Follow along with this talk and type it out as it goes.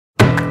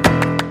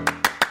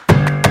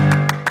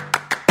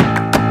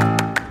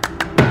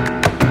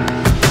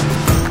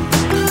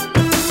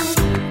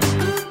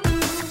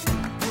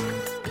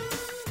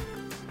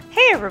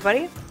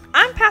everybody.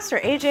 I'm Pastor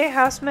AJ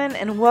Hausman,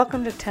 and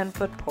welcome to 10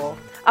 Foot Pole,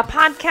 a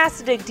podcast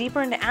to dig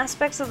deeper into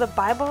aspects of the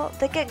Bible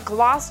that get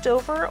glossed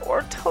over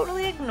or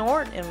totally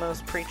ignored in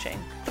most preaching.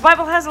 The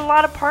Bible has a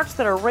lot of parts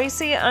that are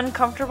racy,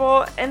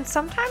 uncomfortable, and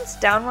sometimes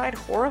downright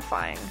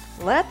horrifying.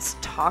 Let's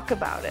talk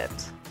about it.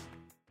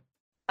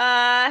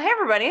 Hey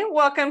everybody,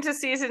 welcome to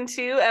Season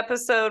 2,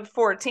 Episode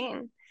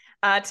 14.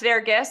 Today our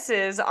guest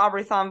is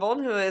Aubrey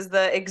Thonvold, who is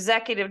the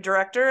Executive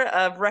Director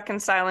of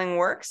Reconciling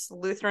Works,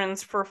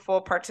 Lutherans for Full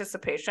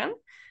Participation.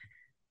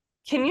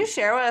 Can you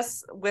share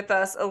with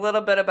us a little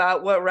bit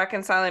about what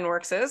Reconciling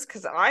Works is?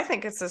 Because I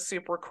think it's a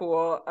super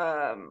cool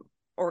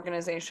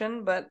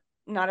organization, but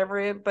not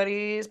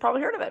everybody's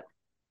probably heard of it.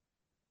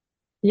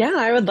 Yeah,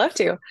 I would love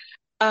to.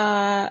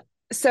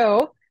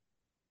 So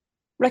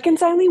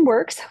Reconciling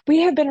Works,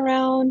 we have been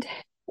around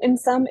in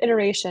some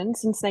iteration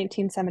since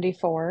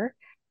 1974.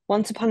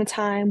 Once upon a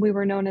time, we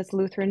were known as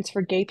Lutherans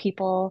for Gay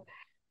People.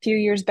 A few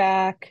years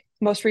back,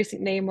 most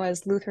recent name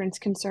was Lutherans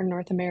Concern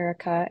North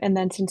America. And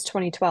then since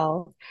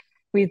 2012,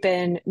 we've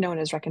been known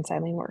as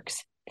Reconciling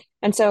Works.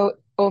 And so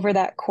over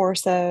that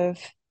course of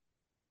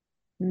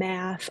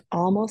math,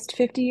 almost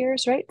 50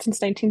 years, right?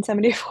 Since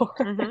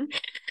 1974,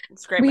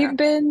 It's great we've math.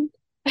 been,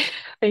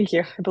 thank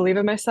you. I believe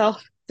in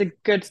myself. It's a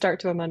good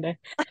start to a Monday.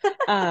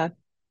 Uh,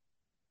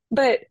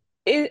 but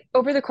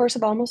over the course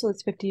of almost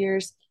those 50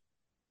 years,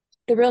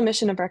 the real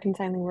mission of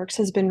Reconciling Works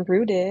has been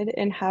rooted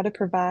in how to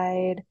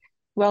provide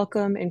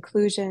welcome,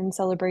 inclusion,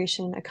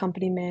 celebration,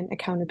 accompaniment,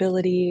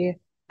 accountability,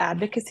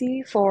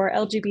 advocacy for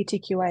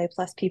LGBTQIA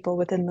plus people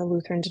within the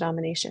Lutheran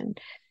denomination.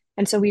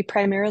 And so we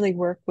primarily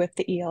work with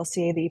the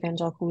ELCA, the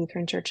Evangelical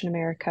Lutheran Church in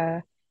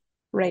America,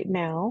 right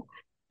now,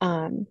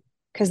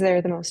 because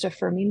they're the most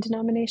affirming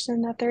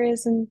denomination that there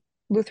is in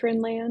Lutheran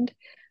land.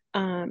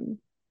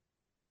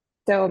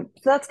 So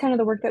that's kind of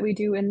the work that we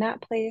do in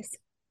that place.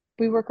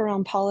 We work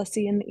around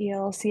policy in the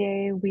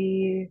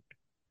ELCA.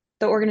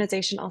 The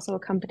organization also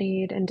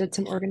accompanied and did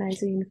some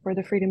organizing for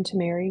the Freedom to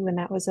Marry when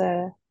that was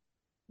the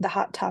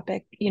hot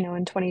topic, in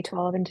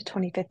 2012 into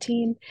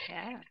 2015.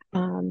 Yeah.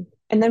 And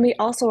then we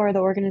also are the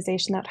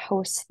organization that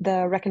hosts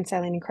the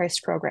Reconciling in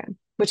Christ program,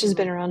 which has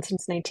been around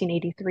since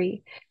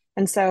 1983.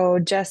 And so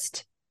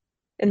just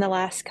in the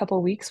last couple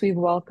of weeks, we've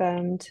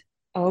welcomed,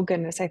 oh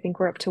goodness, I think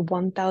we're up to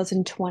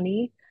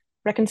 1,020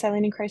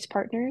 Reconciling in Christ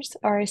partners,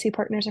 RIC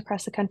partners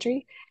across the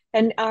country,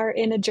 and are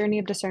in a journey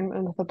of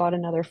discernment with about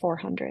another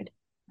 400.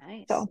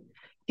 Nice. So,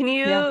 Can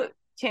yeah.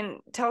 you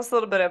tell us a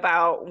little bit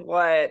about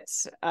what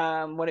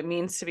it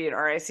means to be an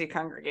RIC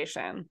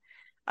congregation,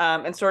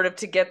 and sort of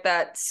to get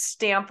that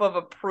stamp of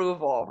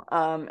approval?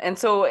 And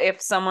so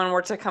if someone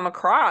were to come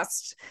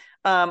across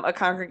a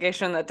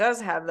congregation that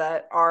does have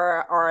that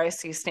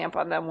RIC stamp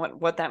on them,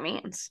 what that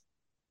means?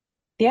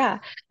 Yeah,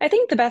 I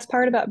think the best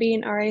part about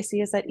being RIC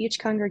is that each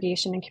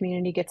congregation and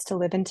community gets to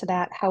live into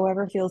that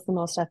however feels the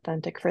most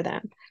authentic for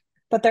them.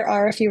 But there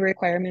are a few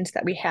requirements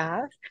that we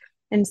have.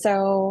 And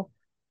so,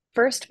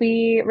 first,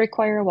 we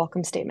require a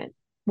welcome statement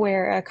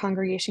where a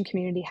congregation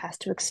community has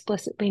to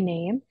explicitly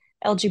name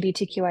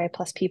LGBTQIA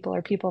plus people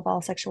or people of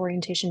all sexual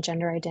orientation,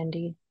 gender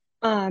identity.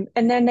 And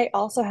then they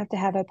also have to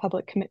have a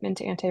public commitment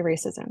to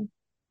anti-racism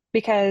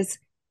because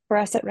for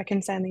us at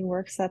Reconciling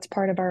Works, that's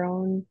part of our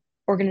own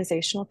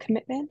organizational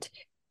commitment.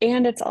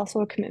 And it's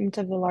also a commitment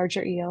of the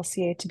larger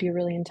ELCA to be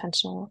really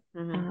intentional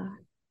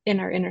in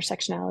our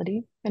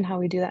intersectionality and how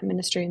we do that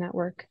ministry and that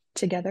work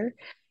together.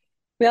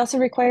 We also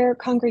require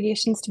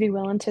congregations to be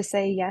willing to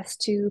say yes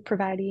to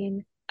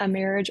providing a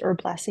marriage or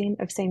blessing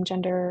of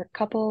same-gender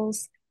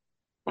couples,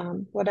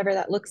 whatever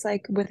that looks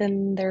like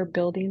within their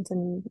buildings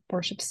and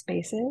worship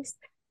spaces.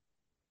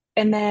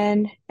 And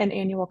then an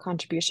annual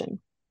contribution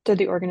to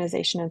the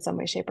organization in some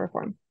way, shape, or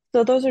form.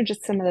 So those are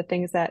just some of the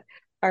things that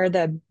are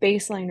the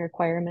baseline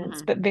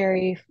requirements, but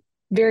very,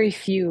 very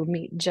few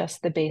meet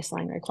just the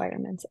baseline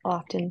requirements.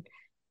 Often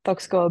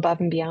folks go above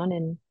and beyond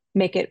and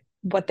make it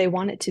what they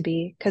want it to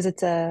be because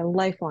it's a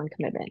lifelong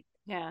commitment.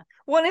 Yeah.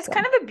 Well, and it's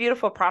kind of a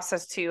beautiful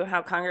process too,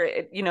 how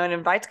it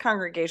invites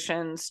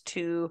congregations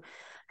to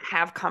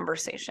have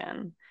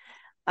conversation,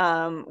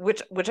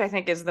 which I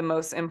think is the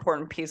most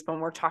important piece when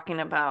we're talking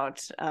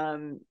about,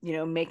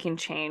 making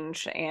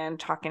change and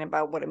talking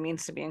about what it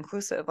means to be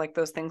inclusive. Like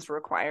those things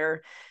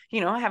require,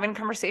 having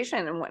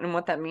conversation and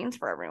what that means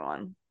for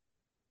everyone.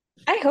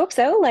 I hope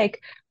so. Like,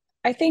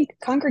 I think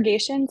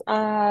congregations who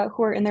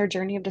are in their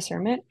journey of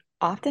discernment,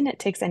 often it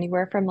takes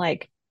anywhere from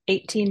like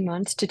 18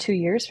 months to 2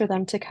 years for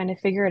them to kind of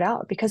figure it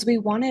out because we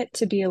want it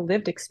to be a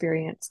lived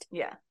experience.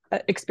 Yeah.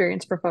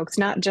 Experience for folks,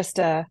 not just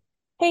a,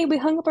 hey, we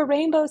hung up a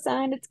rainbow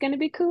sign, it's going to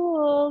be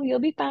cool, you'll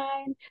be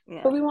fine.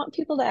 Yeah. But we want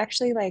people to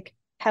actually like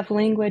have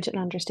language and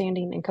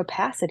understanding and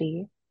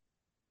capacity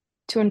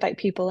to invite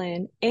people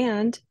in.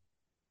 And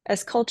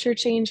as culture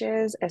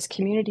changes, as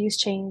communities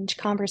change,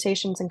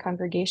 conversations and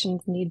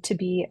congregations need to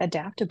be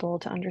adaptable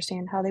to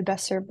understand how they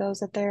best serve those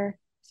that they're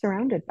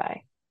surrounded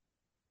by.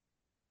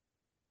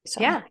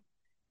 So yeah.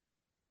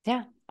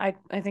 I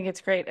think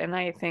it's great. And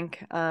I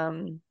think,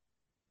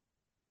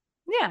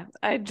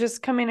 I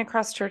just coming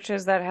across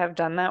churches that have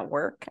done that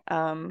work,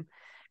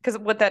 Because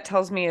what that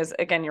tells me is,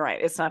 again, you're right.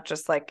 It's not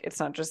just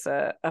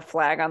a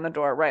flag on the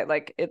door, right?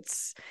 Like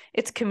it's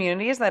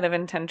communities that have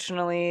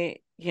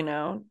intentionally,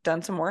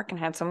 done some work and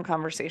had some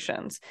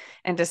conversations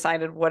and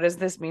decided, what does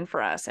this mean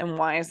for us? And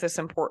why is this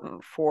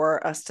important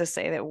for us to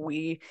say that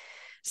we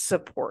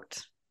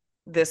support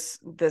this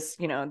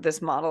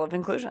model of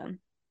inclusion?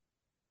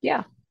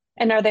 Yeah.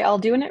 And are they all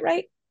doing it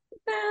right?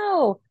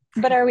 No.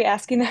 But are we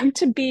asking them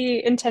to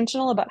be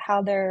intentional about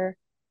how they're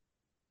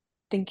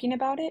thinking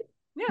about it?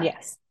 Yeah.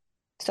 Yes.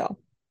 So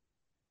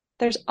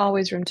there's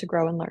always room to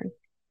grow and learn.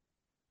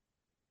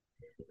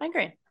 I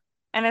agree.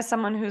 And as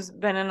someone who's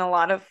been in a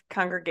lot of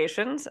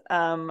congregations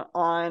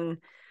on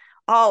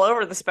all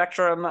over the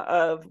spectrum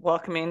of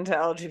welcoming to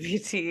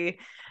LGBT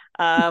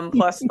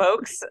plus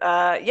folks,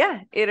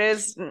 yeah, it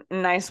is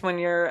nice when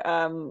you're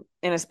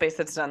in a space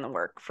that's done the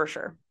work, for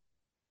sure.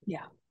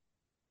 Yeah.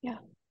 Yeah.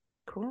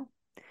 Cool.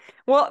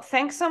 Well,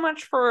 thanks so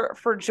much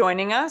for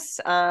joining us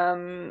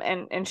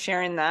and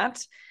sharing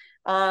that.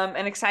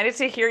 And excited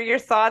to hear your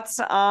thoughts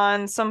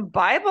on some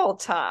Bible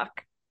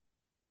talk.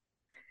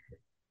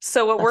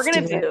 So what we're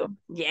going to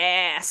do,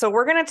 so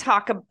we're going to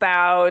talk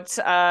about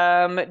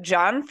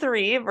John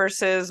 3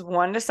 verses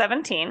 1 to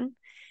 17,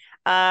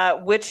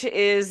 which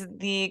is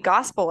the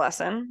gospel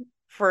lesson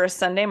for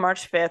Sunday,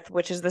 March 5th,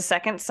 which is the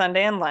second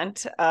Sunday in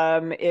Lent.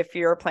 If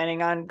you're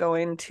planning on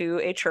going to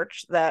a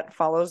church that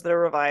follows the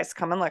Revised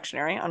Common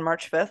Lectionary on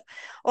March 5th.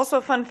 Also,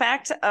 a fun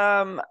fact,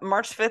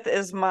 March 5th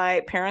is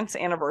my parents'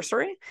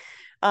 anniversary.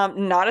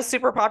 Not a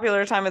super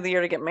popular time of the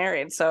year to get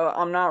married, so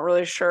I'm not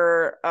really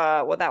sure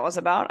what that was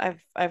about.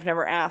 I've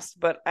never asked,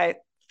 but I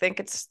think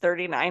it's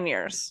 39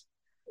 years.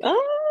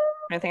 Oh,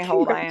 I think how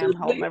old I am,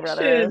 how old my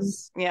brother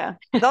is. Yeah.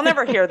 They'll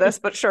never hear this,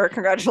 but sure,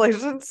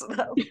 congratulations.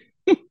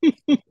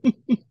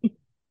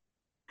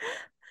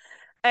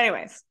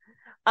 Anyways.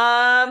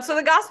 So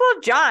the Gospel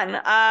of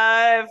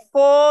John,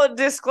 full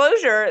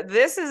disclosure,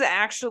 this is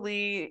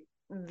actually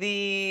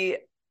the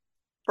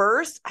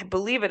first, I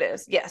believe it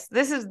is. Yes,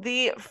 this is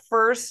the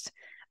first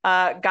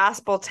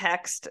gospel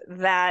text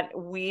that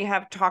we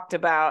have talked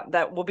about,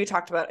 that will be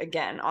talked about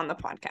again on the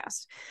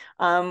podcast.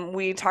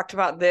 We talked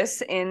about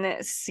this in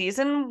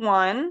season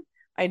 1.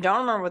 I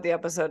don't remember what the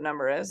episode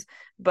number is,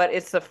 but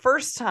it's the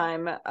first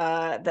time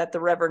that the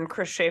Reverend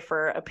Chris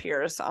Schaefer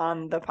appears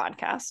on the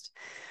podcast.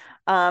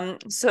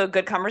 So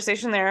good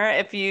conversation there.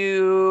 If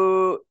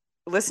you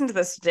listen to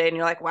this today and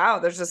you're like, wow,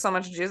 there's just so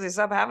much juicy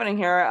stuff happening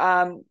here,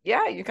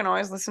 yeah, you can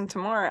always listen to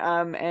more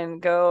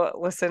and go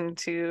listen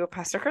to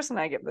Pastor Chris and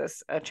I give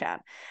this a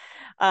chat.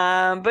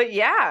 But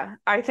yeah,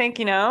 I think,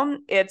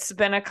 it's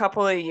been a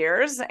couple of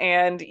years,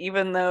 and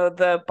even though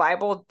the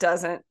Bible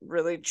doesn't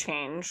really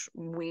change,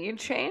 we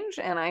change,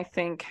 and I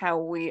think how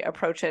we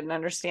approach it and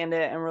understand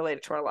it and relate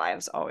it to our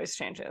lives always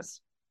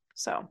changes.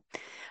 So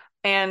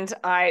and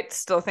I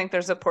still think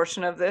there's a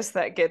portion of this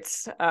that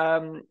gets,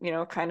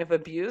 kind of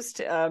abused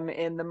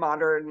in the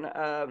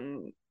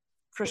modern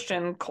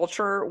Christian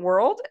culture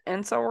world.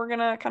 And so we're going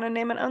to kind of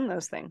name and own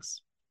those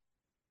things.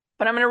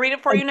 But I'm going to read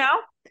it for you now.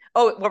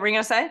 Oh, what were you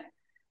going to say?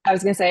 I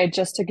was going to say, I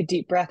just took a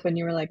deep breath when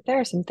you were like,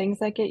 there are some things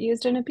that get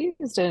used and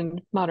abused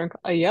in modern.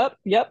 Yep.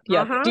 Deep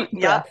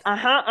breath.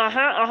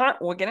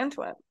 We'll get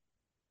into it.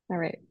 All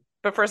right.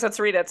 But first, let's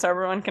read it so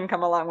everyone can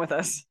come along with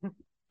us.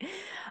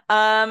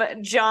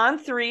 John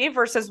 3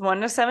 verses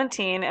 1 to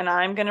 17, and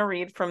I'm going to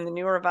read from the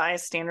New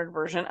Revised Standard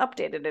Version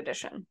Updated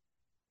Edition.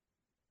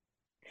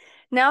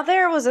 Now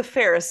there was a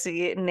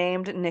Pharisee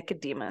named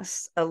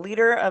Nicodemus, a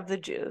leader of the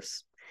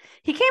Jews.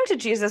 He came to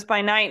Jesus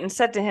by night and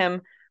said to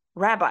him,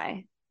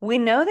 Rabbi, we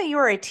know that you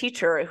are a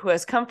teacher who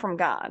has come from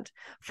God,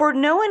 for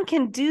no one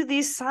can do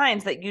these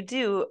signs that you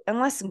do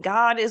unless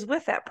God is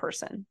with that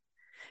person.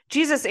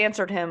 Jesus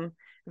answered him,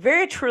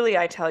 Very truly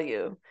I tell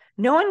you,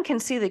 no one can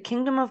see the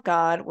kingdom of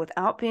God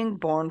without being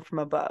born from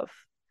above.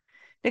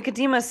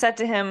 Nicodemus said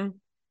to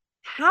him,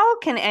 How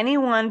can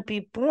anyone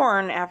be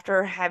born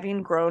after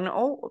having grown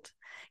old?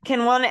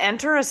 Can one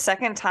enter a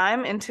second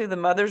time into the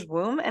mother's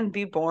womb and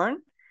be born?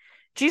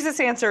 Jesus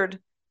answered,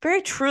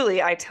 Very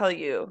truly I tell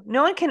you,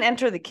 no one can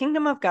enter the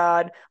kingdom of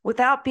God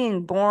without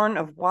being born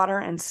of water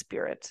and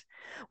spirit.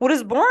 What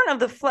is born of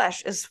the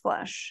flesh is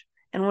flesh,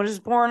 and what is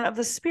born of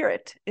the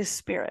spirit is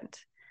spirit.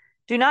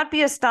 Do not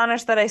be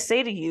astonished that I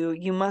say to you,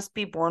 you must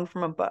be born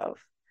from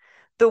above.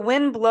 The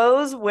wind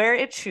blows where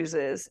it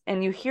chooses,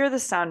 and you hear the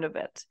sound of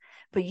it,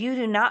 but you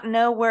do not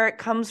know where it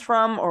comes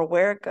from or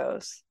where it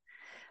goes.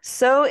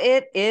 So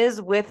it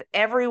is with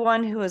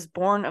everyone who is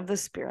born of the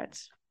Spirit.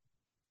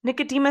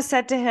 Nicodemus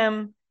said to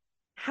him,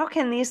 How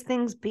can these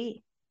things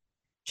be?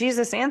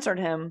 Jesus answered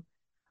him,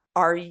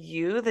 Are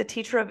you the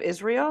teacher of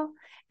Israel,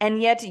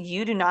 and yet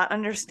you do not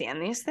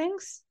understand these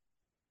things?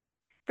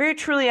 Very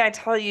truly, I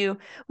tell you,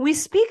 we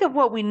speak of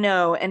what we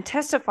know and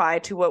testify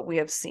to what we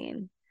have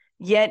seen,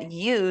 yet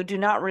you do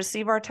not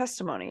receive our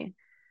testimony.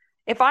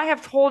 If I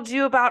have told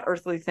you about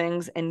earthly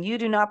things and you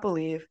do not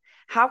believe,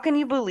 how can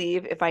you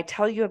believe if I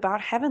tell you about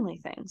heavenly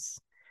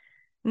things?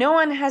 No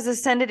one has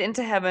ascended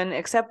into heaven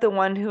except the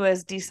one who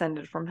has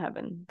descended from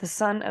heaven, the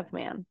Son of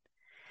Man.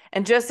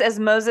 And just as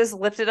Moses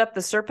lifted up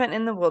the serpent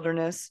in the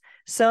wilderness,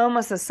 so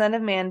must the Son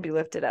of Man be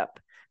lifted up,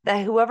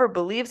 that whoever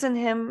believes in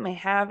him may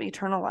have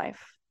eternal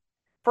life.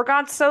 For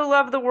God so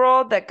loved the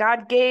world that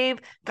God gave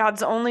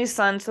God's only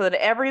Son, so that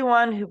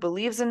everyone who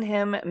believes in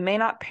him may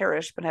not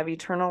perish but have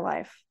eternal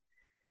life.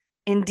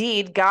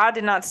 Indeed, God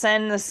did not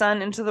send the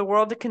Son into the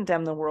world to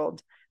condemn the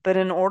world, but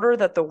in order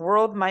that the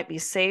world might be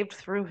saved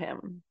through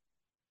him.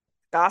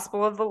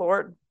 Gospel of the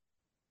Lord.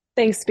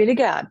 Thanks be to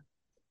God.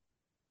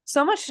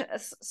 So much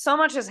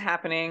is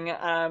happening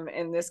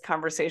in this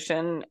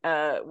conversation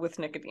with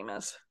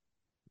Nicodemus.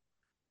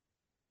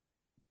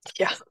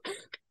 Yeah.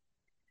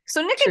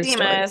 So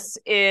Nicodemus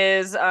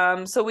is,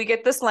 so we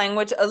get this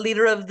language, a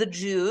leader of the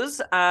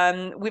Jews.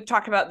 We've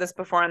talked about this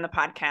before on the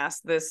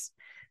podcast,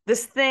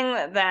 this thing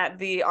that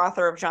the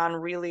author of John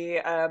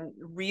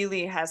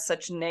really has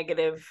such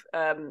negative,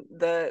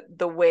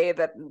 the way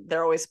that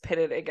they're always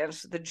pitted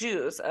against the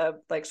Jews,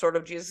 like sort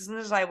of Jesus and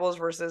the disciples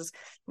versus,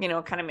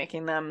 kind of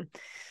making them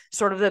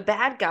sort of the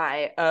bad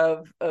guy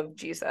of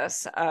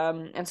Jesus.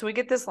 And so we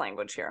get this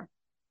language here.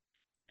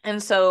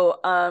 And so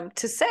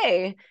to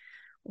say,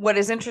 what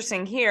is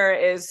interesting here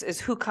is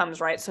who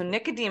comes, right? So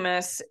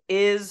Nicodemus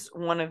is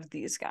one of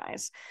these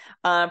guys,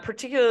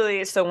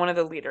 particularly so one of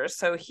the leaders.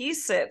 So he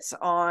sits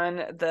on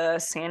the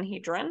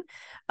Sanhedrin,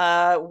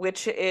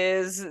 which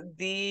is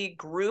the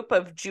group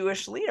of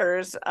Jewish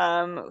leaders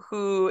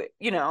who,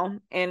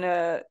 in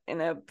a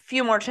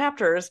few more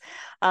chapters,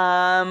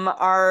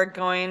 are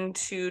going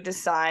to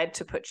decide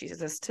to put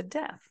Jesus to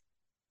death.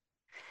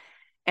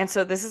 And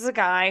so this is a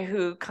guy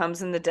who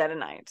comes in the dead of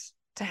night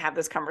to have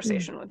this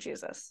conversation with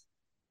Jesus.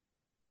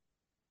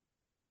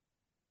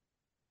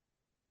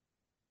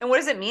 And what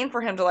does it mean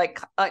for him to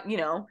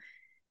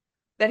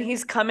that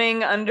he's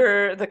coming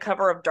under the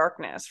cover of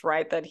darkness,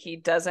 right? That he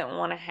doesn't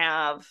want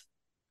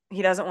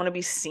to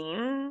be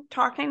seen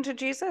talking to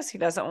Jesus. He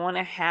doesn't want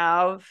to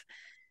have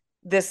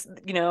this,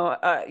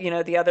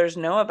 the others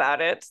know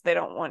about it. They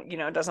don't want,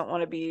 doesn't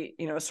want to be,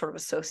 sort of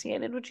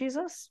associated with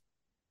Jesus.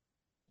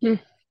 It's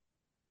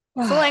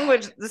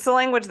the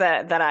language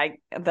that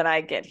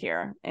I get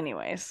here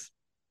anyways.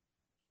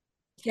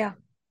 Yeah.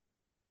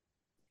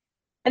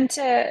 And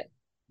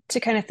to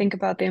kind of think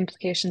about the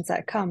implications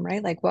that come,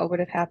 right? Like what would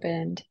have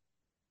happened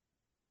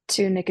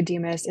to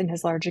Nicodemus in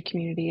his larger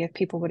community if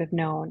people would have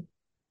known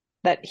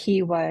that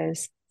he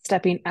was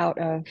stepping out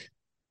of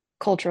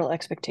cultural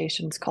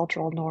expectations,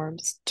 cultural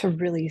norms to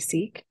really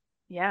seek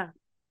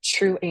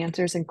true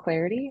answers and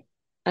clarity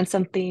on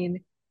something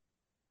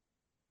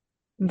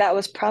that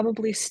was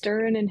probably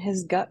stirring in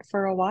his gut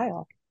for a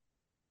while.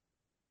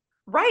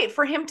 Right.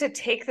 For him to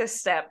take this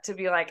step to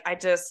be like,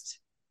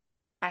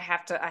 I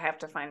have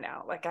to find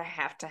out. Like, I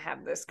have to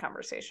have this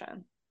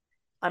conversation.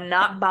 I'm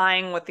not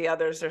buying what the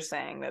others are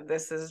saying, that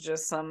this is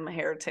just some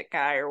heretic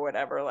guy or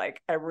whatever.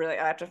 Like, I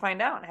have to find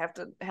out. I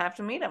have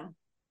to meet him.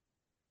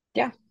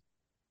 Yeah.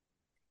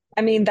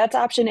 I mean, that's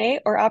option A,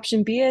 or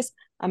option B is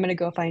I'm going to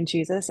go find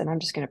Jesus and I'm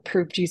just going to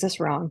prove Jesus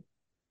wrong.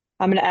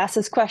 I'm going to ask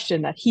this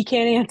question that he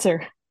can't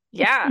answer.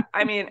 Yeah.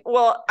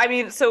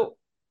 So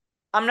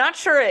I'm not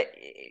sure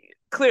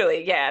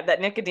clearly,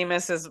 that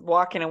Nicodemus is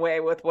walking away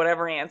with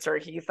whatever answer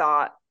he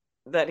thought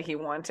that he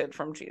wanted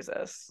from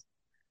Jesus.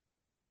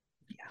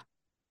 Yeah.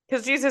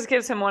 Because Jesus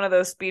gives him one of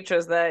those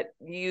speeches that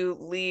you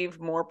leave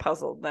more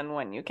puzzled than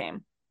when you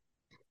came.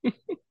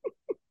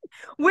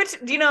 Which,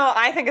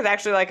 I think is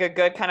actually like a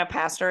good kind of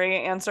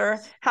pastory answer.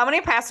 How many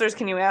pastors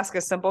can you ask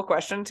a simple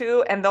question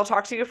to, and they'll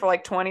talk to you for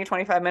like 20,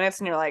 25 minutes,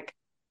 and you're like,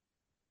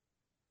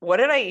 what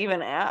did I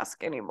even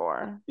ask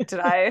anymore? Did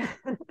I...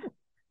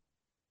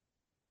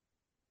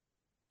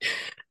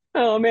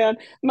 Oh man,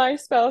 my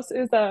spouse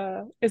is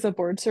a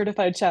board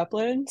certified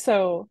chaplain,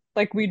 so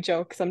like we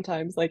joke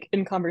sometimes, like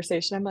in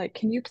conversation, I'm like,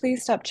 can you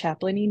please stop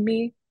chaplaining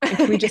me? And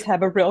can we just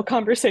have a real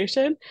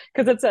conversation?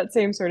 Because it's that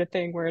same sort of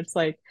thing where it's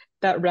like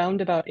that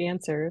roundabout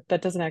answer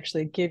that doesn't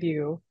actually give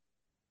you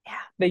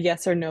the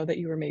yes or no that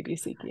you were maybe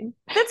seeking.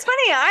 That's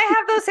funny. I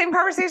have those same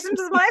conversations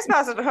with my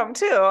spouse at home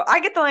too. I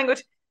get the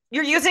language,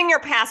 you're using your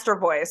pastor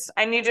voice.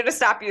 I need you to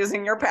stop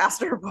using your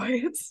pastor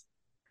voice.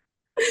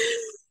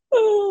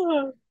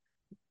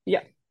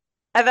 Yeah.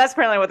 And that's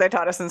apparently what they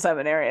taught us in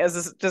seminary,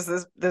 is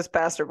just this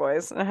pastor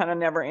voice and how to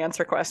never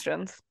answer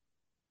questions.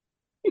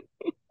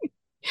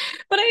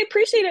 But I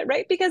appreciate it,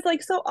 right? Because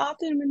like so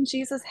often when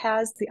Jesus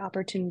has the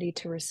opportunity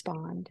to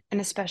respond, and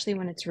especially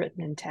when it's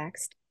written in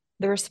text,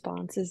 the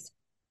response is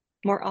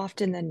more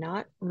often than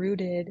not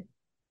rooted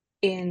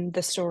in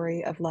the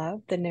story of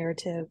love, the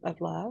narrative of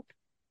love.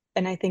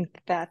 And I think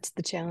that's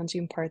the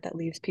challenging part that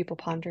leaves people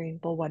pondering,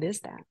 well, what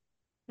is that?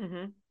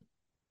 Mm-hmm.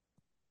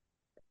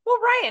 Well,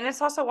 right. And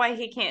it's also why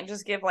he can't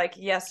just give like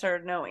yes or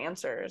no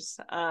answers.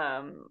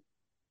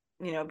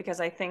 Because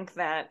I think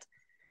that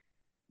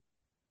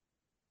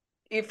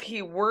if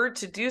he were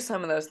to do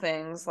some of those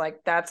things, like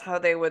that's how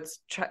they would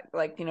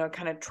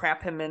kind of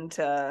trap him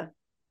into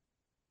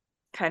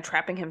kind of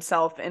trapping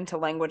himself into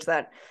language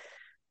that,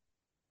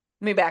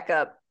 let me back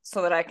up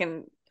so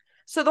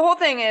So the whole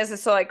thing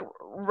is so like,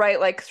 right,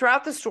 like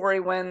throughout the story,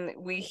 when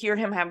we hear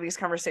him have these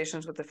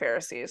conversations with the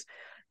Pharisees,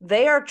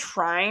 they are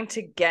trying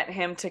to get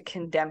him to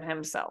condemn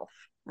himself,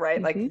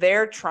 right? Like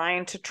they're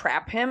trying to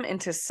trap him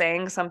into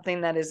saying something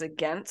that is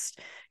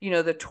against,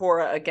 the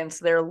Torah,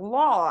 against their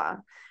law,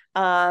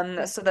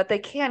 so that they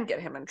can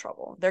get him in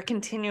trouble. They're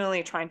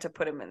continually trying to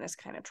put him in this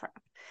kind of trap.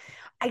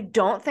 I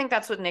don't think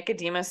that's what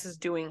Nicodemus is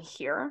doing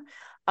here.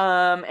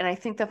 And I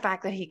think the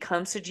fact that he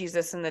comes to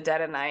Jesus in the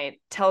dead of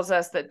night tells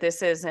us that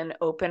this is an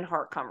open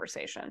heart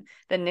conversation,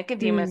 that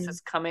Nicodemus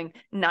is coming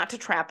not to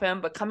trap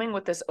him, but coming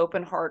with this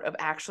open heart of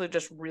actually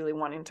just really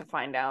wanting to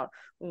find out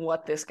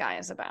what this guy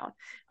is about.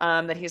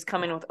 That he's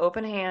coming with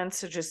open hands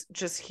to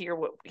just hear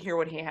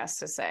what he has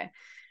to say.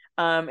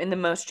 In the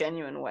most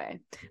genuine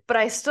way. But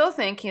I still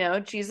think,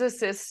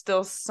 Jesus is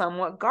still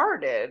somewhat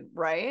guarded,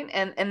 right?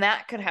 And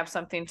that could have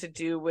something to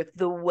do with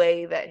the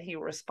way that he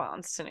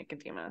responds to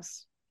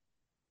Nicodemus.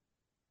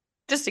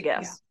 Just a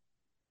guess.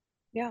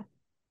 Yeah.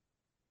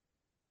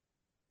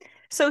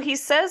 So he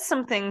says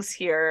some things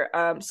here.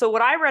 So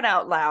what I read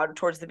out loud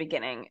towards the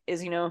beginning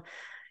is,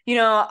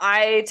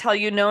 I tell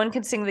you, no one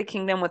can sing the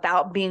kingdom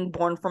without being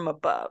born from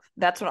above.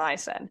 That's what I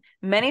said.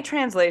 Many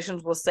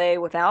translations will say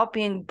without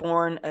being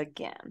born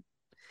again.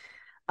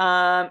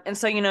 And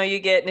so, you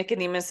get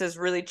Nicodemus's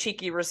really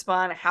cheeky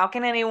response. How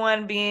can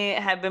anyone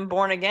have been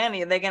born again?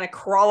 Are they going to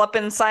crawl up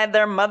inside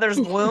their mother's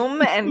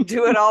womb and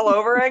do it all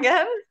over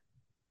again?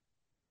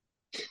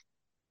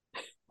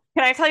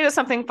 Can I tell you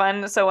something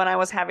fun? So when I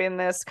was having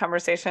this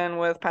conversation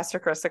with Pastor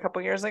Chris a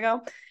couple years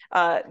ago,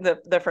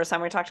 the first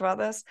time we talked about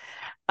this,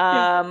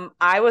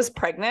 I was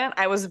pregnant.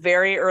 I was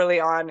very early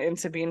on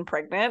into being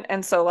pregnant.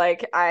 And so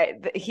like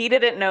he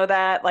didn't know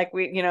that, like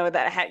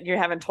you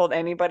haven't told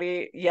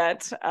anybody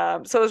yet.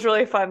 So it was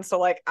really fun. So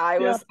like I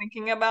was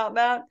thinking about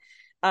that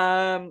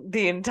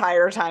the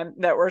entire time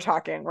that we're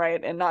talking,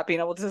 right? And not being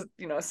able to,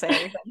 say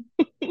anything.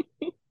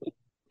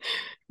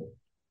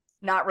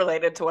 Not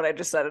related to what I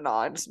just said at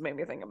all. It just made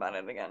me think about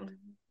it again.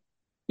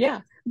 Yeah.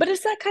 But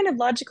it's that kind of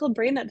logical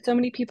brain that so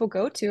many people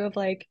go to of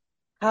like,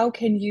 how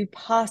can you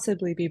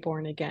possibly be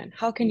born again?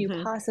 How can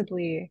you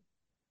possibly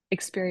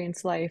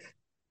experience life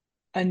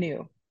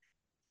anew?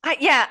 I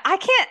can't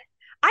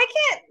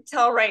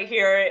tell right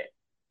here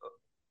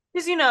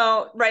because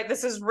right,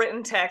 this is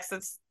written text.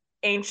 It's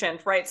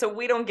ancient, right? So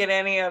we don't get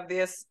any of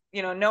this,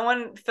 no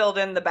one filled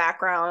in the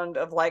background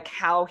of like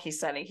how he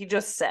said it. He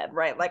just said,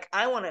 right? Like,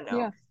 I want to know.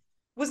 Yeah.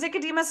 Was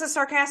Nicodemus a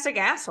sarcastic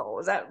asshole?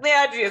 Was that,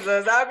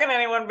 Jesus, how can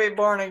anyone be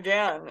born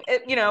again?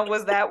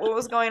 Was that what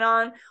was going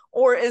on?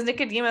 Or is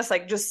Nicodemus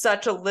like just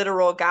such a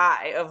literal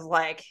guy of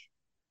like,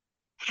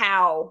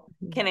 how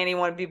can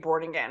anyone be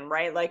born again,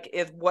 right? Like,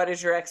 what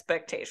is your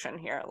expectation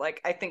here?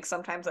 Like, I think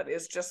sometimes that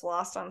is just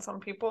lost on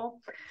some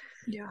people.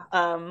 Yeah.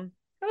 I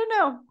don't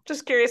know.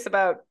 Just curious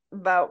about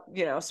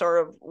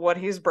sort of what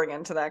he's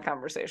bringing to that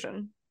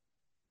conversation.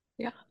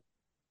 Yeah.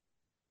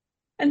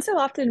 And so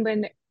often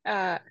when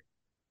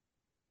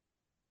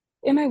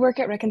in my work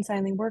at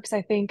Reconciling Works,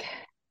 I think,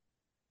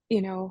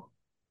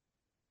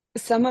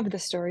 some of the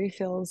story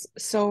feels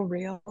so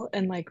real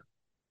and like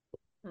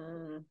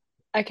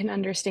I can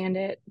understand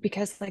it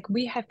because like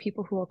we have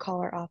people who will call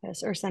our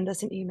office or send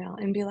us an email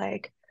and be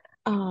like,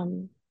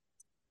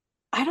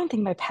 I don't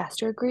think my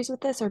pastor agrees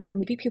with this, or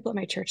maybe people at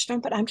my church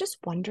don't, but I'm just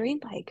wondering,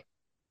 like,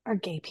 are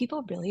gay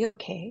people really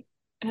okay?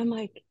 And I'm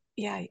like,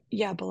 yeah,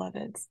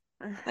 beloveds.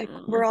 Like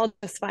we're all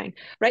just fine.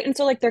 Right. And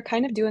so like they're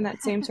kind of doing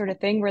that same sort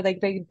of thing where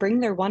like they bring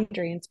their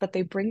wonderings, but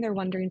they bring their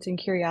wonderings and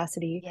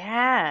curiosity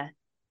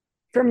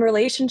from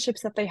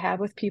relationships that they have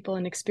with people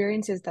and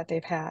experiences that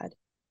they've had.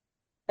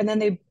 And then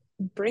they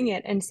bring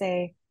it and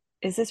say,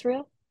 is this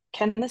real?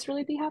 Can this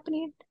really be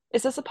happening?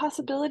 Is this a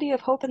possibility of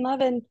hope and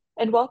love and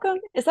welcome?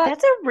 That's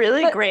a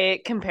really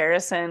great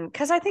comparison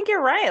because I think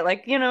you're right.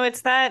 Like,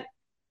 it's that,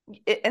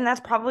 and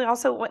that's probably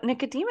also what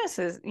Nicodemus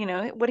is,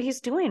 what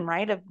he's doing,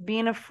 right? Of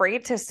being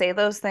afraid to say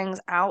those things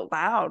out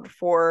loud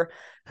for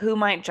who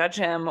might judge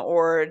him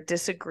or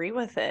disagree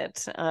with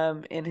it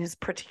in his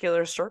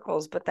particular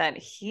circles, but that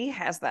he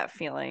has that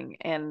feeling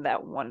and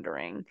that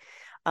wondering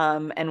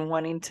and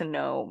wanting to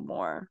know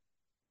more.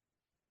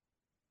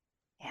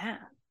 Yeah.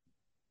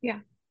 Yeah.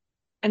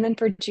 And then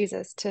for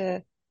Jesus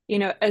to,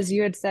 as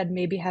you had said,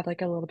 maybe have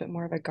like a little bit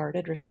more of a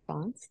guarded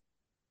response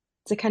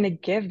to kind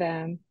of give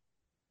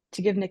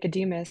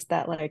Nicodemus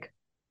that like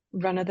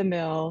run of the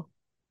mill,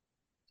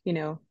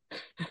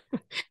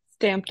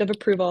 stamped of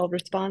approval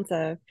response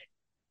of,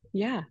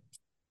 yeah.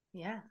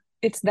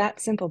 It's that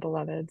simple,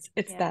 beloveds.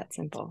 It's that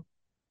simple.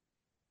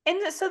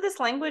 And so this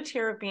language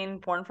here of being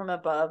born from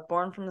above,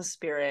 born from the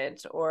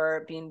Spirit,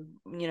 or being,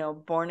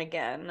 born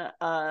again,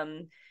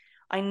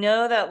 I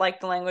know that like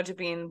the language of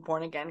being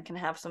born again can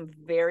have some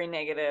very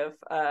negative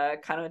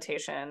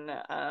connotation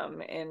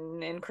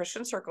in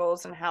Christian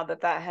circles, and how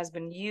that has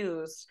been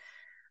used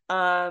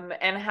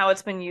and how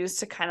it's been used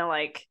to kind of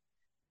like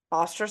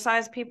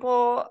ostracize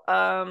people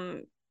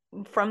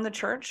from the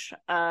church.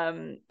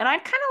 And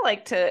I'd kind of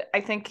like to,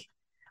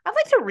 I'd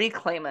like to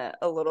reclaim it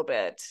a little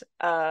bit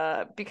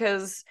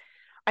because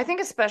I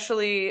think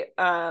especially,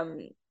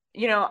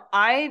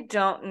 I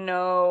don't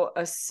know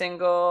a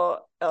single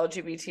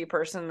LGBT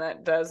person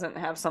that doesn't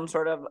have some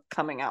sort of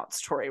coming out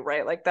story,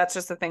 right? Like that's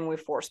just the thing we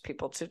force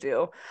people to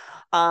do.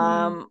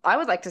 I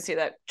would like to see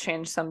that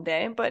change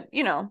someday, but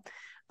it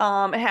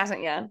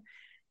hasn't yet.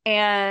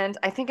 And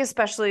I think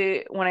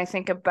especially when I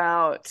think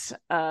about,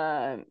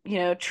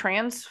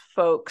 trans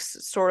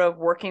folks sort of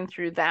working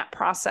through that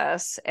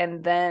process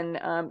and then,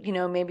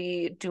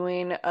 maybe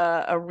doing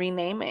a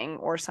renaming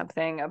or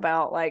something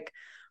about like,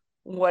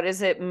 what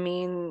does it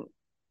mean,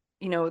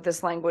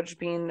 this language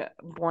being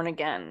born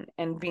again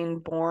and being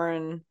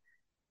born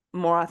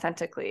more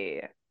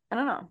authentically? I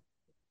don't know.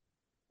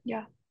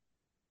 Yeah.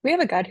 We have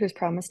a God who's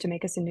promised to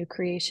make us a new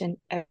creation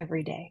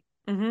every day.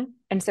 Mm-hmm.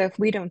 And so if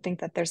we don't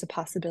think that there's a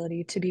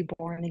possibility to be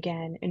born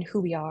again in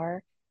who we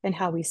are and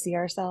how we see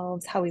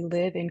ourselves, how we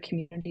live in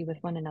community with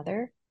one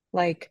another,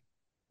 like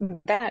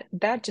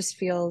that just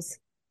feels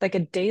like a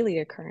daily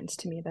occurrence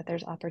to me that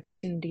there's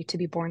opportunity to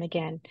be born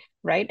again,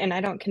 right? And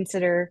I don't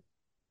consider,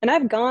 and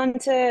I've gone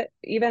to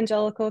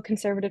evangelical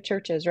conservative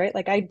churches, right?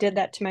 Like I did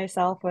that to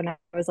myself when I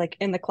was like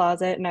in the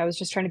closet and I was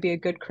just trying to be a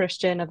good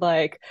Christian of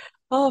like,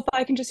 oh, if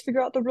I can just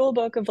figure out the rule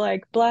book of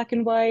like black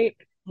and white,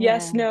 Yeah.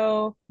 yes,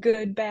 no,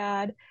 good,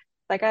 bad.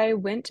 Like I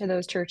went to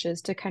those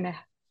churches to kind of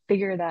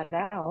figure that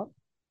out.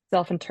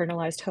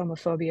 Self-internalized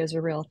homophobia is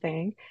a real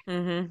thing.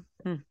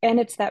 Mm-hmm. And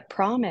it's that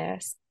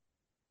promise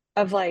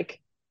of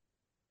like,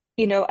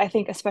 I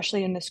think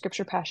especially in the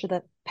scripture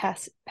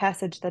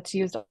passage that's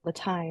used all the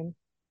time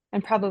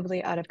and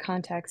probably out of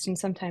context and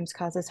sometimes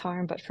causes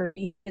harm, but for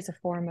me is a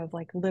form of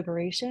like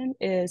liberation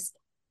is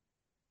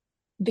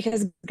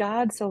because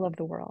God so loved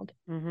the world,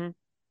 Mm-hmm.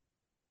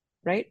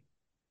 right?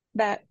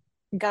 That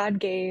God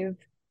gave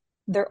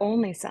their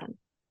only son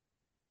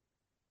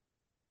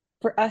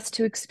for us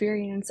to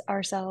experience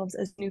ourselves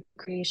as new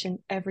creation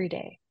every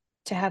day,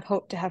 to have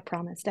hope, to have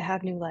promise, to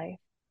have new life,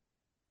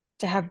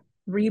 to have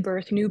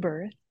rebirth, new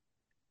birth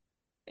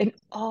in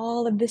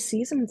all of the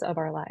seasons of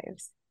our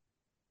lives.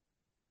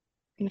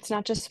 And it's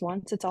not just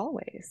once, it's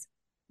always.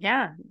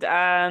 Yeah.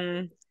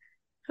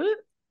 Who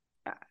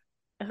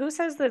who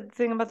says the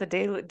thing about the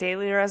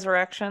daily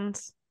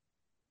resurrections?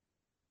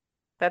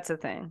 That's a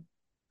thing.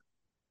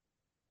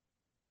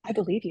 I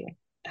believe you.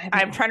 I have no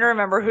I'm trying to idea.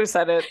 remember who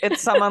said it.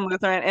 It's someone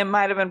Lutheran. It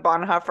might have been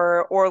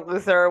Bonhoeffer or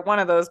Luther, one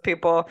of those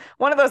people.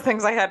 One of those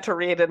things I had to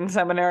read in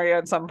seminary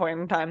at some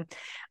point in time.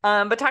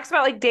 But talks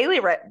about like daily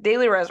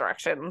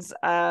resurrections.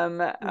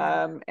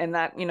 Yeah. And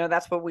that,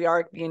 that's what we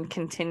are being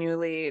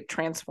continually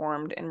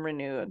transformed and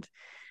renewed.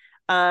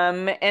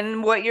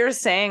 And what you're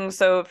saying,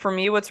 so for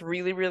me, what's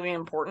really, really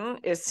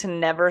important is to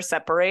never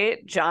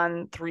separate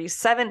John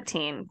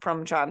 3:17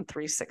 from John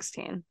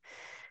 3:16.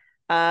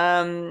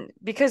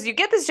 Because you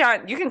get this,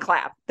 John, you can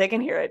clap. They can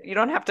hear it. You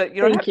don't have Thank to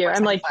you. I'm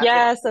pretend like, clap.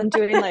 Yeah. yes, I'm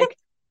doing like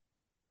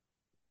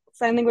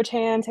sign language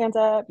hands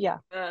up. Yeah.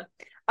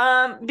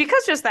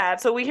 Because just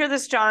that. So we hear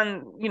this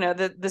John,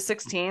 the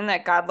 16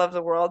 that God loved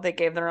the world, they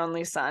gave their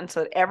only son,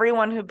 so that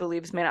everyone who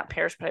believes may not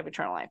perish but have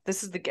eternal life.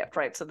 This is the gift,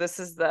 right? So this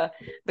is the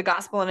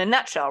gospel in a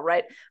nutshell,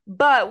 right?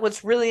 But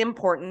what's really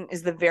important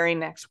is the very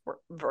next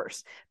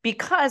verse,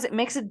 because it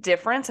makes a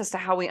difference as to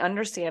how we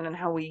understand and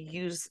how we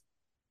use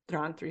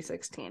John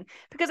 3:16,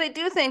 because I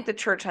do think the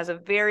church has a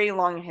very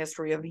long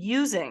history of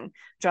using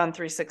John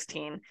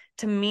 3:16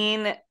 to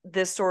mean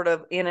this sort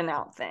of in and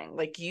out thing,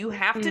 like you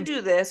have to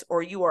do this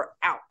or you are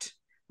out,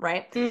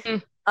 right?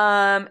 Mm.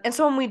 And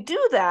so when we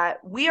do that,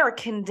 we are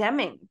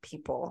condemning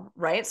people,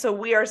 right? So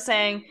we are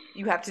saying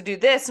you have to do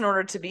this in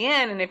order to be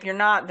in, and if you're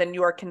not, then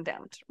you are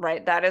condemned,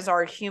 right? That is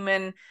our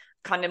human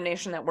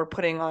condemnation that we're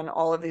putting on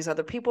all of these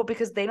other people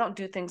because they don't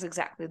do things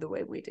exactly the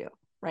way we do,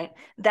 right?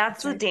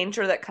 That's the right.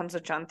 danger that comes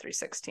with John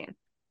 3:16.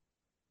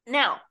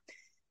 Now,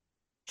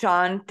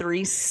 John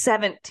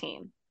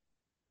 3:17.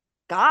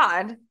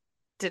 God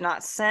did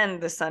not send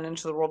the Son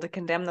into the world to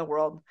condemn the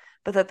world,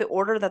 but that the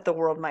order that the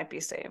world might be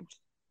saved.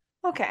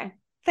 Okay.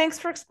 Thanks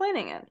for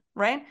explaining it,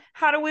 right?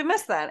 How do we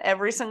miss that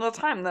every single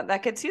time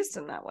that gets used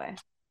in that way?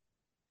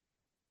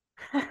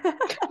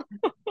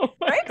 Oh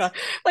my Right? God.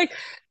 Like,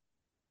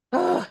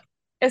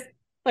 it's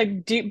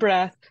like deep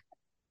breath,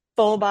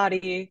 full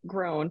body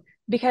groan.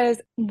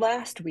 Because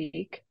last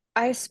week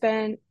I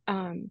spent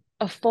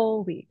a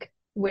full week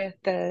with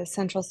the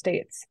Central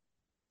States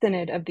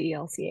Synod of the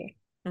ELCA,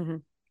 Mm-hmm.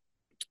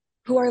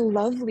 who are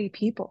lovely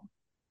people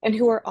and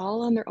who are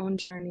all on their own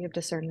journey of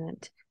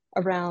discernment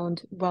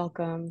around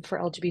welcome for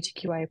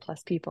LGBTQIA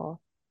plus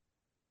people.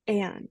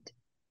 And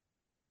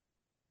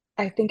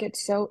I think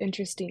it's so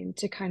interesting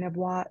to kind of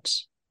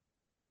watch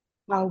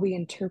how we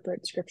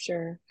interpret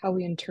scripture, how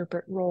we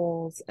interpret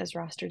roles as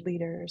rostered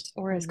leaders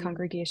or as Mm-hmm.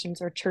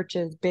 congregations or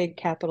churches, big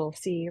capital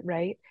C,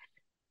 right?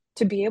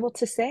 To be able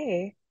to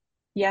say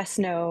yes,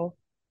 no,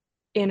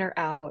 in or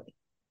out,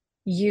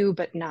 you,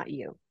 but not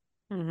you.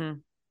 Mm-hmm.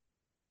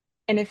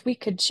 And if we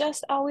could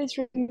just always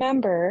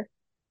remember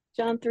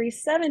John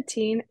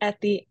 3:17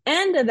 at the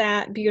end of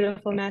that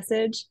beautiful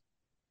message,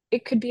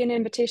 it could be an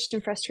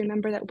invitation for us to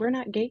remember that we're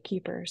not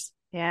gatekeepers.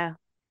 Yeah.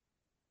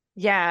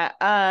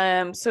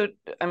 Yeah. So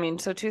I mean,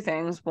 so two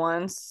things.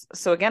 Once,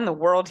 so again, the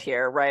world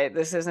here, right?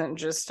 This isn't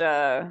just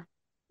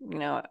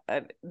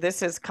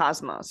this is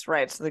cosmos,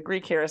 right? So the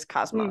Greek here is Mm,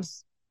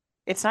 cosmos.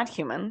 It's not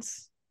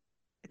humans.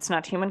 It's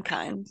not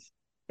humankind.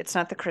 It's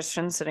not the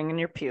Christians sitting in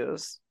your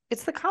pews.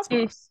 It's the mm.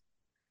 cosmos.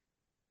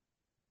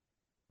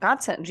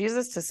 God sent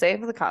Jesus to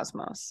save the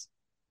cosmos.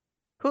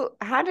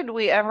 How did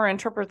we ever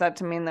interpret that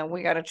to mean that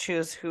we got to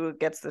choose who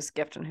gets this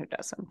gift and who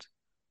doesn't?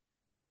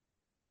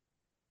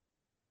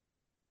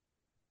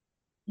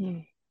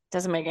 Mm.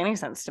 Doesn't make any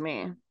sense to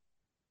me.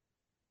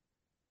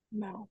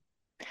 No.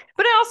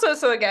 But also,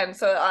 so again,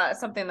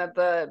 something that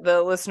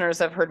the listeners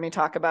have heard me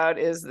talk about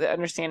is the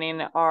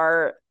understanding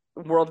our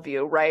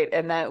worldview, right?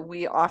 And that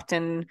we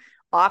often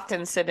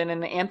sit in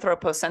an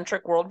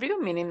anthropocentric worldview,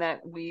 meaning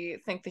that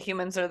we think the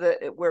humans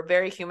we're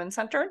very human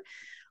centered,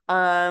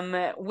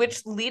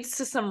 which leads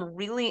to some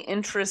really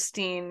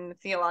interesting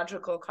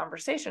theological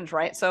conversations,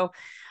 right? So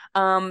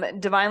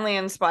divinely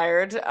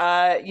inspired,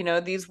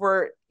 these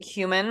were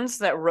humans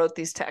that wrote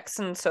these texts,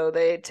 and so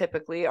they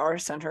typically are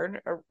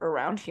centered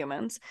around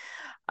humans.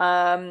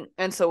 And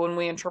so when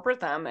we interpret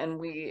them and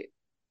we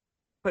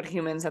put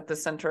humans at the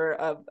center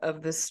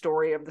of this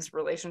story, of this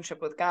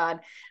relationship with God,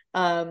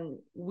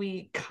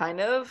 we kind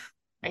of,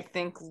 I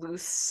think,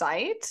 lose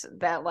sight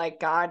that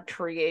like God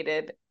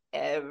created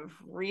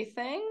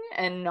everything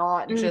and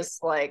not Mm.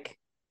 just like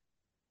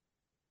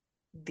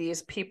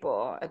these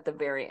people at the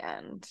very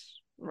end,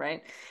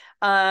 right?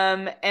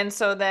 And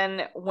so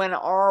then when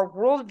our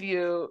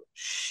worldview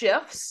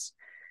shifts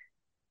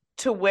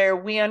to where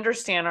we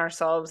understand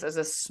ourselves as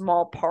a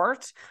small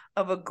part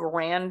of a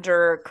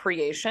grander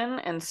creation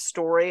and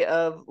story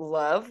of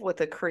love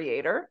with a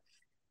creator.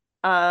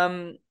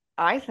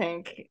 I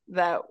think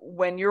that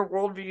when your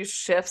worldview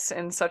shifts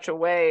in such a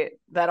way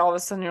that all of a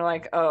sudden you're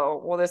like,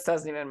 oh, well, this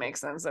doesn't even make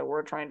sense that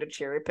we're trying to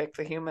cherry pick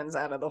the humans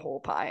out of the whole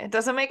pie. It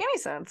doesn't make any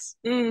sense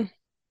Mm.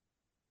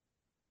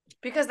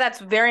 because that's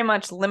very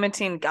much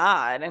limiting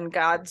God and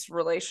God's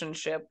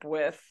relationship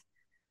with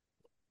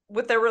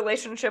their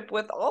relationship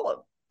with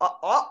all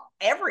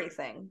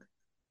everything.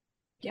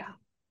 Yeah.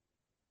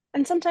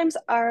 And sometimes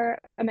our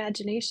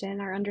imagination,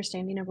 our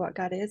understanding of what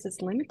God is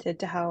limited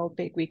to how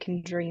big we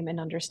can dream and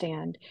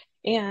understand.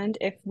 And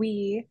if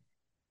we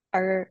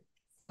are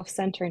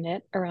self-centering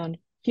it around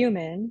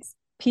humans,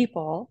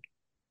 people,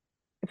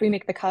 if we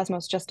make the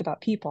cosmos just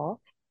about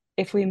people,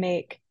 if we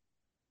make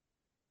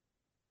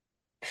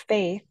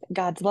faith,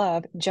 God's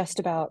love, just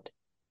about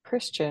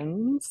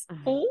Christians,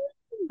 Mm-hmm.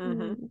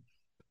 Mm-hmm.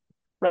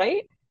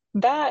 right?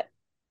 That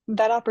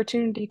that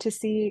opportunity to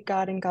see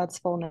God in God's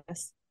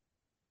fullness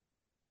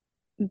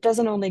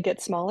doesn't only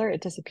get smaller,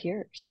 it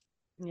disappears.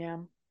 Yeah.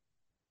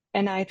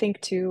 And I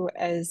think too,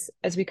 as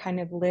we kind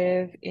of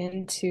live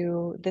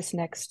into this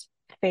next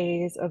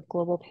phase of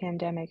global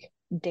pandemic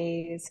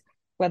days,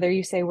 whether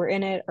you say we're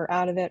in it or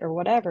out of it or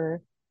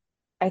whatever,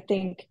 I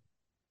think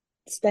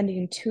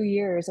spending 2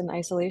 years in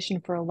isolation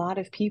for a lot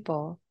of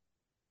people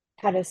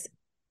had us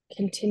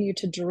continue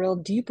to drill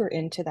deeper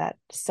into that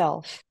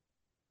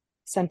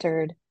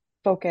self-centered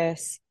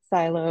focus,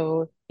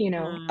 silo,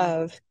 Mm.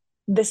 of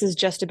this is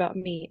just about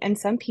me. And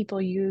some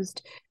people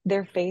used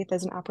their faith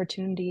as an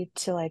opportunity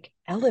to like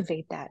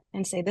elevate that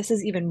and say, this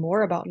is even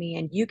more about me.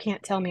 And you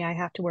can't tell me I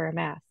have to wear a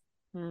mask.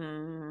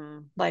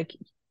 Mm. Like,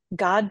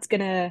 God's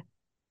gonna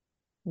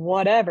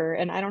whatever,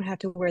 and I don't have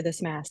to wear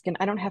this mask. And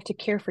I don't have to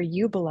care for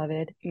you,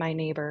 beloved, my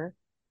neighbor,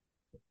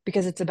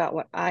 because it's about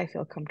what I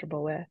feel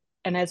comfortable with.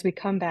 And as we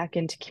come back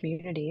into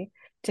community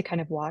to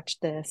kind of watch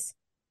this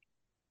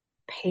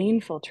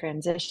painful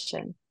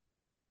transition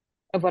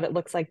of what it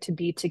looks like to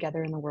be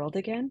together in the world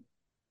again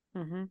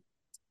Mm-hmm.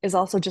 is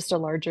also just a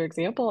larger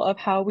example of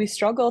how we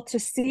struggle to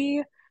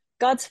see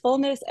God's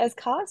fullness as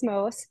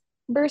cosmos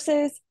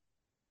versus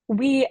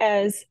we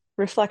as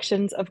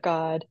reflections of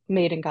God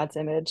made in God's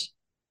image.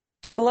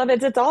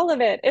 Beloveds, it's all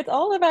of it. It's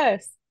all of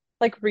us.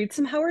 Like, read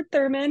some Howard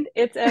Thurman.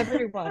 It's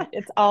everyone.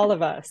 It's all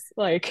of us.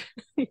 Like,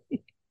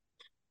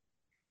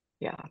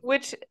 yeah.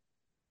 Which,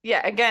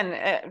 yeah, again,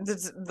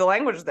 the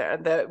language there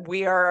that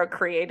we are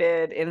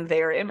created in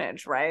their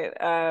image, right?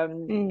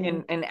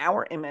 Mm, In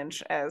our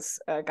image, as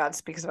God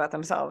speaks about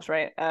themselves,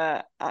 right?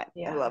 I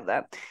yeah. love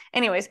that.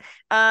 Anyways,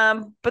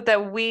 but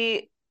that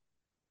we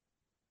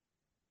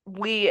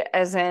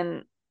as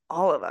in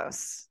all of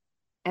us,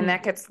 and Mm,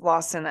 that gets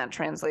lost in that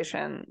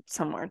translation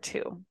somewhere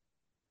too.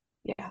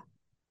 yeah.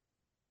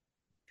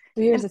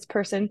 So here's And this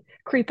person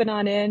creeping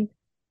on in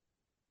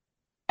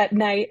at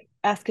night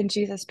asking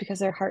Jesus because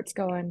their heart's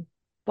going,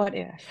 what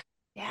if?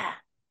 yeah,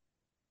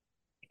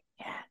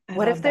 yeah. I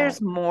What if love there's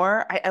that.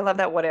 more? I love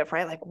that what if,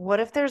 right? Like, what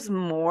if there's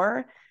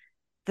more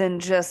than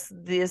just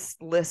this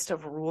list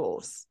of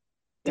rules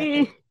that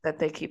Mm.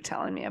 they keep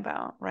telling me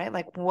about, right?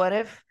 Like, what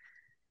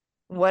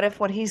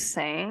he's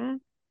saying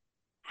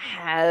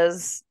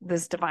has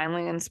this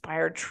divinely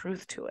inspired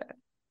truth to it?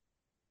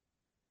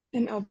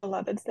 And oh,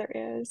 beloveds, there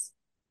is.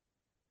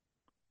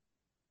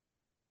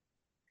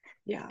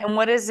 Yeah. And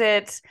what is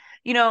it?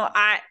 You know,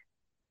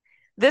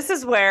 This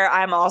is where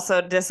I'm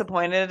also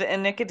disappointed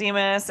in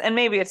Nicodemus, and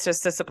maybe it's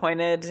just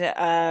disappointed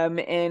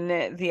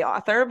in the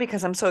author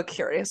because I'm so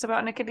curious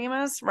about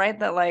Nicodemus, right?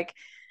 That like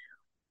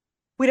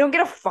we don't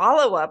get a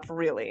follow-up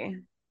really.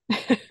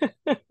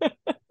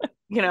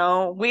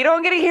 We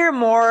don't get to hear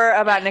more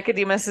about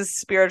Nicodemus's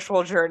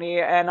spiritual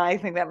journey, and I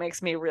think that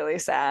makes me really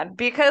sad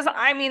because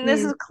I mean,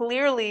 this is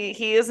clearly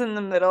he is in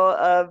the middle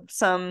of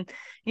some,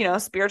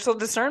 spiritual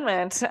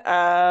discernment,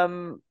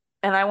 and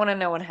I want to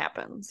know what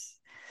happens.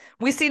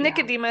 We see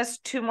Nicodemus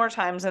 2 more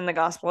times in the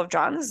Gospel of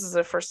John. This is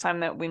the first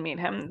time that we meet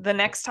him. The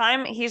next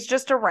time he's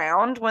just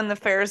around when the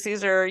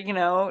Pharisees are,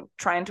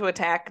 trying to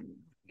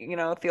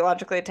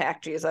theologically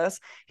attack Jesus.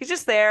 He's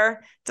just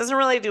there, doesn't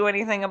really do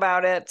anything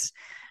about it.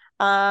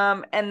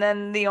 And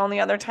then the only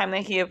other time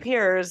that he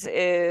appears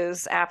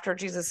is after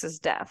Jesus's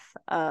death,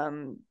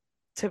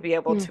 to be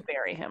able to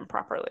bury him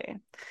properly.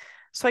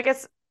 So I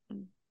guess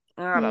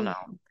I don't know.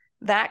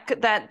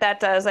 That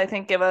does, I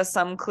think, give us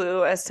some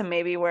clue as to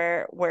maybe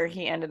where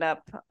he ended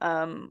up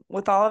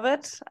with all of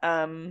it.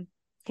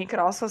 He could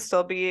also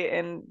still be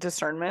in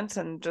discernment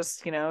and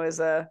just, is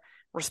a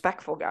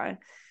respectful guy.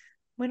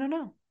 We don't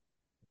know.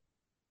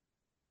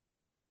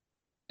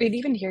 But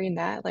even hearing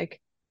that, like,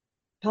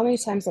 how many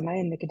times am I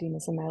in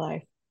Nicodemus in my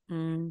life?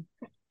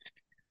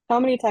 How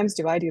many times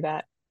do I do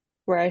that?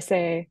 Where I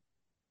say,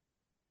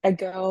 I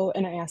go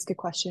and I ask a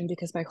question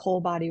because my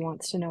whole body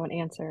wants to know an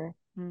answer.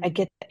 I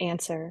get the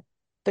answer,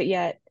 but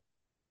yet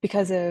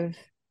because of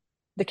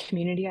the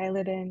community I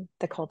live in,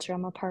 the culture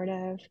I'm a part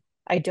of,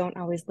 I don't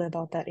always live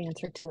out that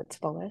answer to its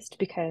fullest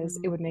because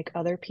it would make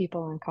other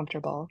people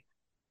uncomfortable,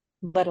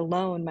 let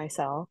alone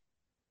myself.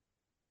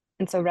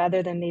 And so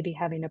rather than maybe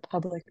having a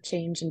public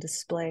change and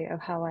display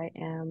of how I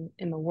am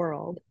in the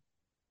world,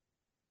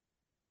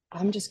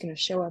 I'm just going to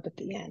show up at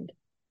the end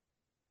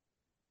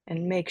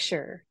and make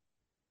sure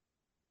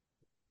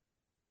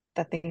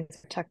that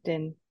things are tucked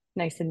in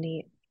nice and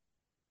neat,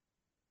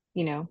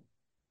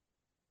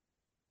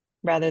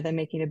 rather than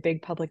making a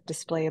big public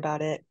display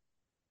about it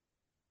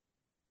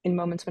in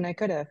moments when I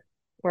could have,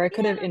 where I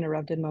could have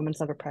interrupted moments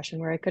of oppression,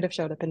 where I could have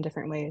showed up in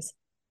different ways.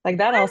 Like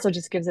that also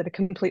just gives it a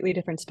completely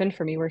different spin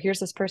for me, where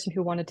here's this person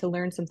who wanted to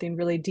learn something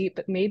really deep,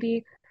 but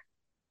maybe,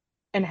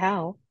 and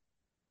how,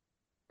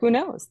 who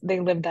knows?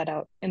 They lived that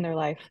out in their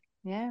life.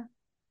 Yeah.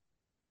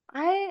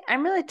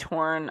 I'm really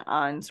torn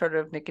on sort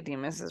of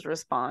Nicodemus's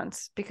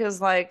response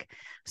because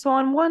so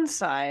on one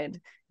side,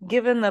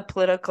 given the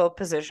political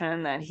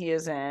position that he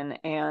is in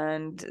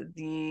and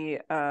the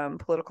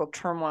political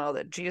turmoil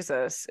that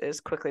Jesus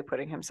is quickly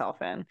putting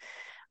himself in,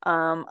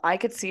 I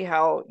could see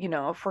how,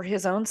 for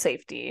his own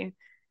safety,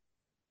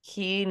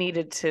 he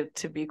needed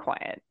to be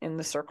quiet in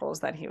the circles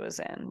that he was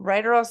in,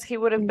 right? Or else he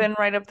would have been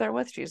right up there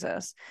with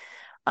Jesus.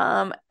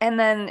 And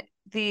then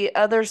the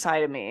other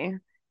side of me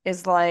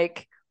is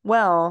like,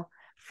 well,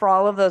 for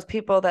all of those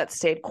people that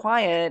stayed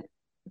quiet,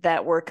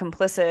 that were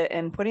complicit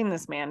in putting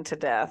this man to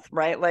death,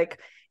 right?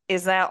 Like,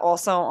 is that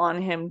also on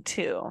him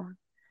too?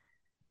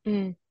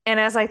 And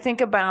as I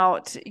think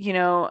about,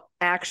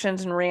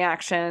 actions and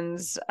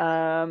reactions,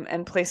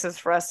 and places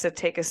for us to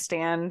take a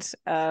stand,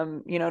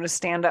 to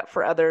stand up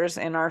for others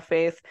in our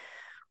faith,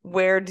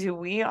 where do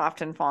we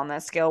often fall on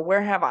that scale?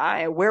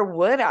 Where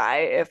would I,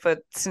 if a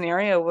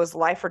scenario was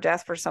life or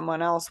death for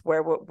someone else,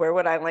 where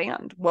would I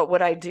land? What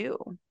would I do?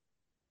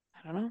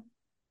 I don't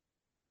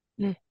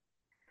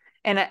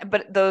know.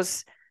 But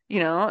those,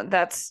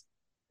 that's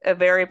a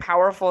very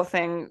powerful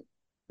thing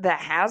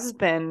that has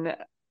been,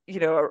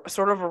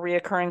 sort of a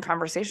reoccurring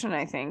conversation,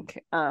 I think,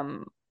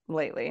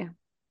 lately.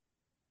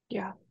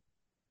 Yeah.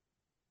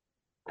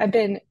 I've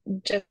been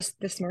just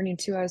this morning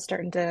too, I was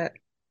starting to,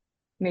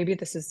 maybe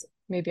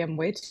I'm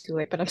way too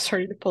late, but I'm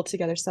starting to pull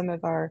together some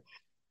of our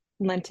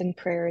Lenten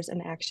prayers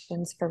and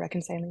actions for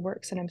reconciling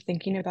works. And I'm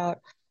thinking about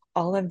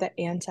all of the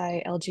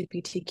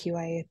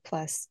anti-LGBTQIA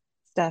plus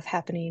stuff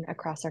happening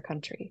across our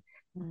country,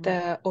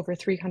 the over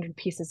 300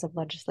 pieces of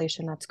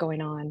legislation that's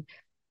going on,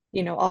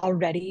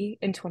 already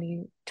in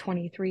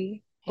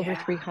 2023, over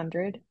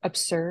 300,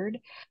 absurd.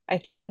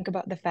 I think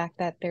about the fact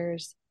that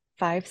there's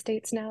 5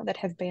 states now that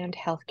have banned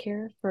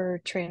healthcare for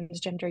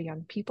transgender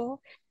young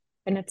people.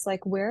 And it's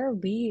like, where are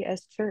we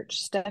as church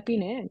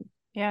stepping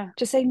in?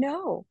 To say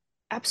no,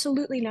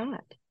 absolutely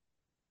not.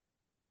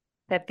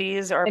 That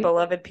these are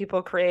beloved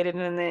people created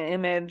in the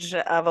image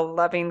of a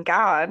loving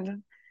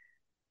God.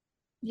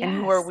 Yes. And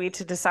who are we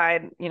to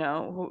decide,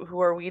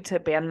 who are we to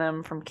ban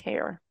them from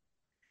care?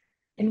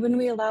 And when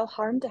we allow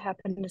harm to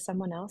happen to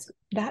someone else,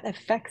 that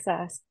affects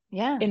us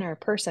in our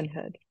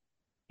personhood.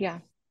 Yeah.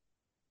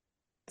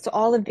 So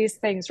all of these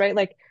things, right?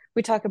 Like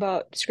we talk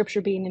about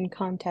scripture being in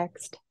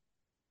context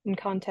and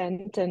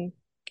content and,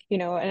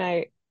 and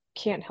I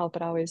can't help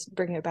but always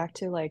bring it back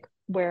to like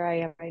where I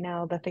am right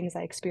now, the things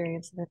I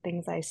experience, the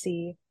things I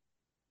see,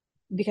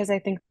 because I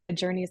think the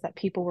journeys that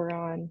people were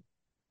on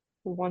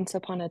once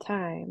upon a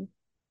time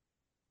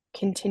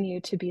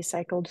continue to be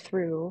cycled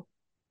through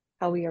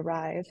how we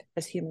arrive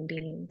as human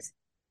beings.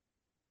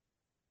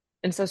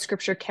 And so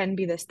scripture can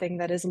be this thing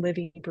that is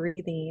living,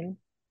 breathing,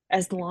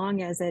 as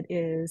long as it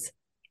is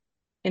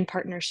in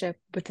partnership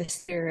with the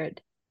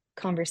Spirit,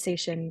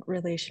 conversation,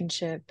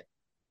 relationship,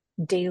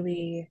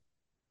 daily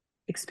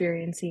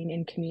experiencing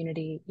in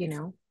community, you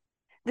know?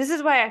 This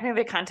is why I think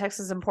the context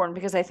is important,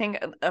 because I think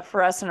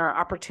for us and our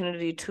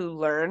opportunity to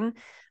learn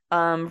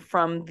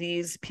from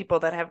these people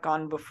that have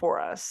gone before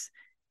us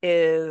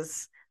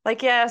is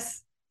like,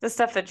 yes, the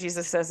stuff that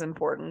Jesus says is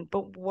important,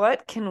 but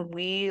what can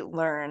we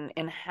learn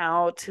in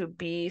how to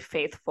be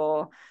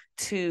faithful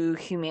to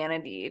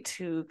humanity,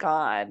 to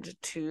God,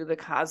 to the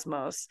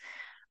cosmos,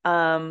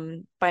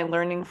 by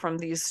learning from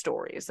these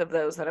stories of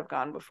those that have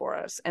gone before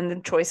us and the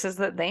choices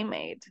that they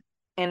made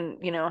and,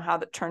 you know, how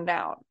that turned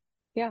out.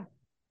 Yeah.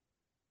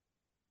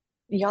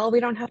 Y'all, we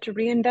don't have to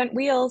reinvent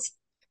wheels.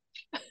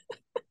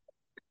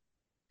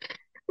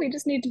 We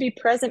just need to be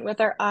present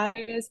with our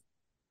eyes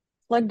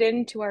plugged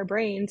into our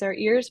brains, our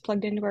ears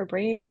plugged into our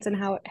brains, and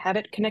how have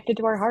it connected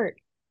to our heart.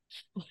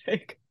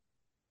 Like,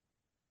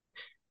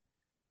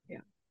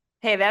 yeah.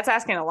 Hey, that's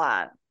asking a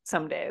lot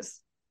some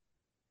days.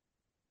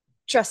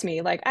 Trust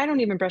me, like I don't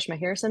even brush my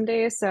hair some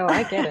days, so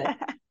I get it.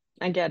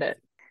 I get it.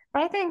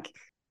 But I think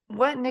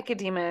what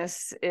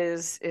Nicodemus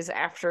is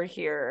after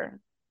here,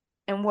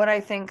 and what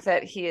I think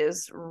that he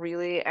is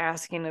really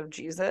asking of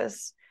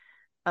Jesus,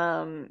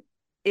 um,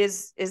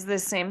 is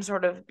this same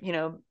sort of, you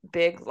know,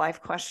 big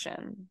life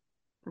question,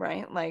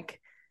 right?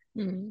 Like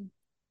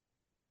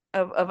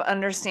of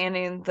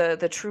understanding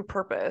the true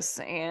purpose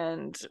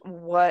and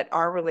what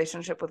our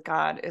relationship with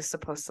God is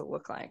supposed to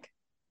look like.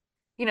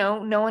 You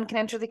know, no one can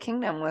enter the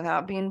kingdom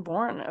without being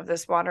born of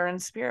this water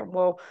and spirit.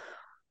 Well,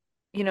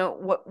 you know,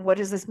 what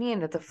does this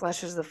mean, that the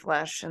flesh is the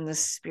flesh and the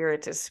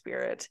spirit is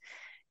spirit?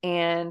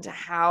 And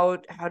how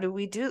do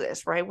we do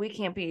this, right? We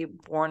can't be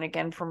born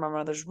again from our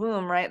mother's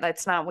womb, right?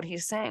 That's not what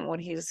he's saying. What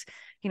he's,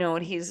 you know,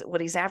 what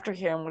he's after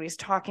here and what he's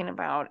talking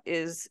about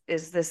is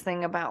this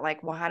thing about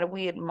like, well, how do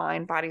we,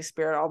 mind, body,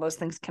 spirit, all those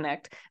things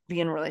connect, be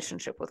in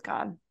relationship with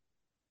God?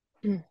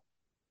 Mm.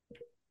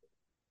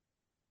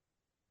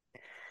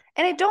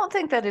 And I don't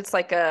think that it's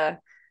like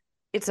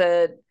it's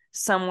a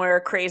somewhere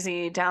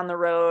crazy down the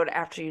road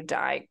after you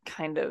die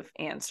kind of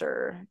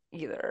answer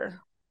either.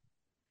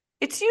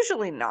 It's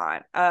usually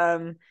not,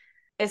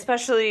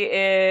 especially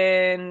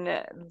in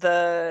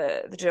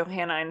the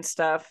Johannine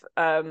stuff.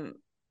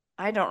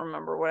 I don't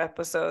remember what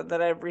episode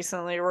that I've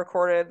recently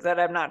recorded, that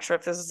I'm not sure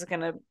if this is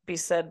going to be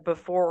said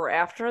before or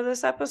after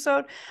this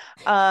episode,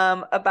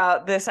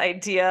 about this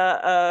idea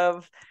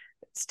of,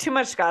 it's too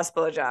much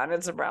gospel of John.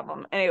 It's a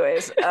problem.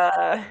 Anyways,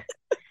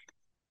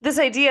 this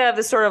idea of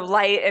this sort of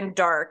light and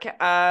dark,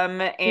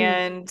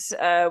 and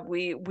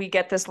we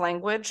get this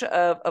language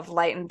of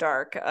light and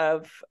dark,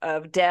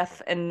 of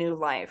death and new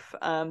life,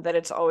 that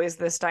it's always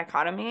this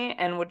dichotomy,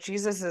 and what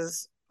Jesus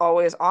is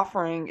always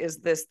offering is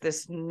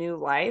this new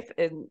life,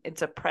 and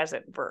it's a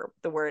present verb.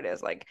 The word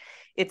is like,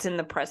 it's in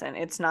the present,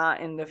 it's not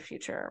in the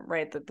future,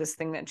 right? That this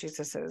thing that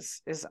Jesus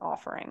is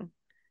offering.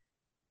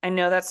 I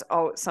know that's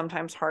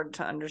sometimes hard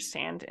to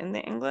understand in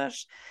the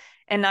English,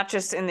 and not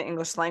just in the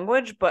English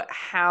language, but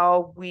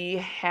how we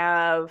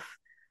have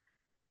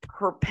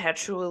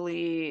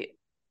perpetually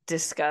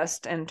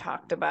discussed and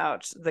talked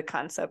about the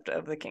concept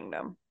of the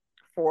kingdom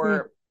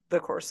for the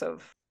course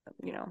of,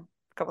 you know,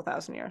 a couple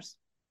thousand years.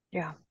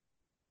 Yeah.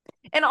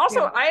 And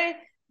also, I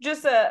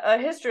just a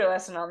history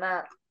lesson on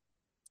that.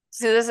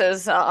 So this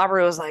is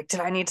Aubrey was like,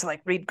 did I need to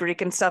like read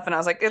Greek and stuff? And I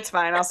was like, it's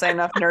fine. I'll say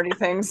enough nerdy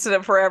things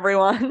for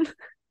everyone.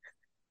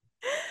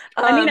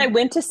 I mean, I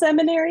went to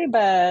seminary,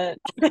 but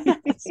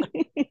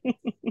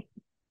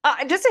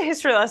just a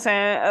history lesson,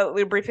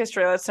 a brief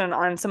history lesson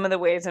on some of the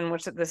ways in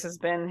which this has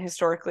been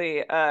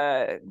historically,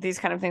 these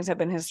kind of things have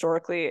been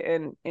historically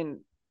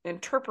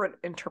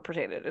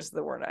interpreted is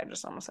the word I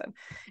just almost said.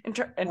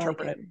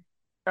 Interpreted.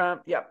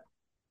 Yep.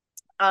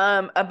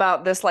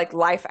 About this like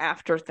life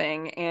after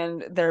thing,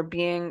 and there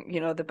being,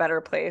 you know, the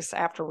better place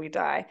after we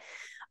die.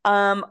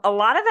 A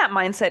lot of that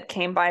mindset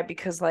came by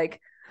because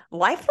like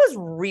life was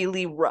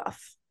really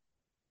rough.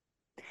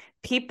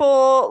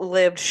 People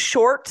lived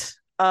short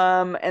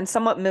and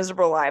somewhat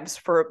miserable lives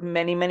for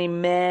many, many,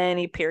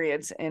 many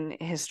periods in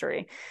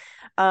history.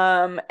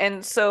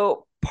 And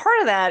so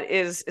part of that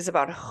is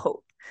about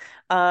hope.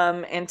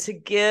 And to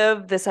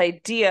give this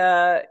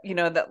idea, you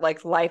know, that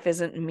like life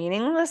isn't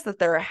meaningless, that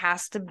there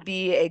has to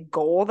be a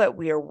goal that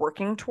we are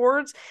working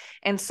towards.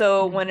 And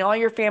so when all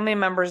your family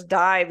members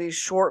die these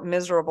short,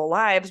 miserable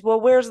lives,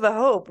 well, where's the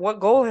hope? What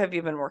goal have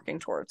you been working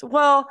towards?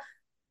 Well,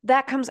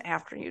 that comes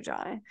after you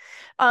die.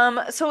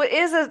 So it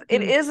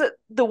is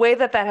the way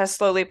that has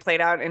slowly played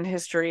out in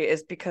history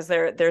is because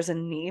there's a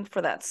need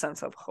for that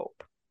sense of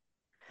hope.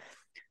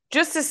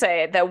 Just to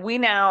say that we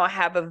now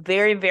have a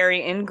very,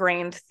 very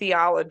ingrained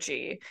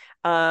theology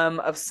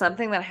of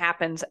something that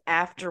happens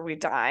after we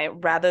die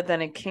rather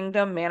than a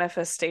kingdom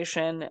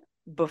manifestation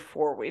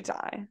before we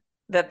die.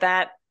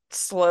 That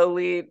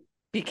slowly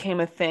became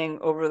a thing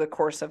over the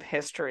course of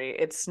history.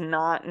 It's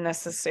not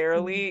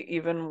necessarily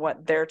even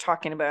what they're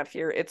talking about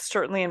here. It's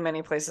certainly in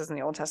many places in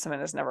the Old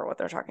Testament is never what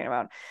they're talking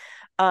about.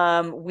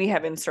 We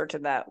have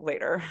inserted that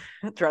later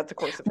throughout the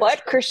course of what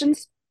history.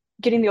 Christians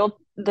getting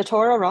the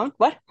Torah wrong?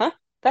 What? Huh?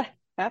 That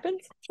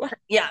happens. What?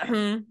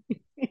 Yeah.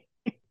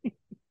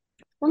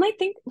 Well, I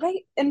think,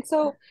 right. And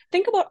so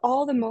think about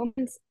all the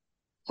moments.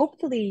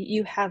 Hopefully,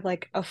 you have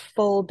like a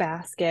full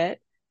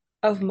basket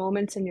of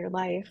moments in your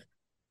life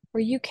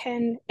where you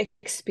can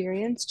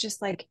experience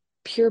just like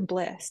pure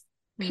bliss,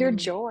 pure Mm.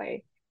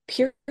 joy,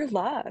 pure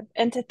love.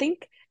 And to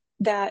think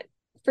that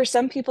for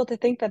some people to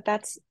think that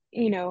that's,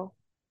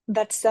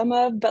 that's some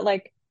of, but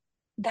like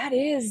that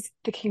is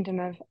the kingdom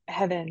of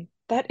heaven.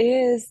 That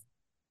is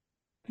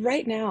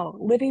right now,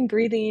 living,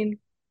 breathing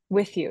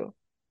with you.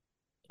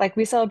 Like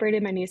we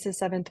celebrated my niece's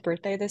seventh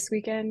birthday this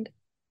weekend,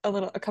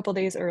 a couple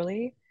days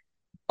early.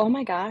 Oh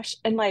my gosh.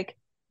 And like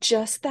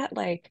just that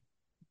like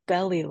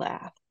belly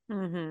laugh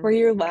Mm-hmm. where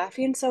you're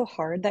laughing so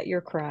hard that you're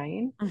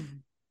crying. Mm-hmm.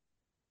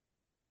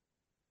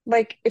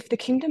 Like if the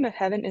kingdom of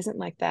heaven isn't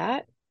like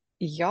that,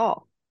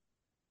 y'all,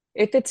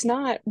 if it's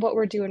not what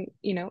we're doing,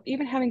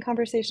 even having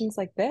conversations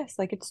like this,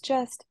 like it's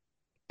just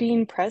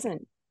being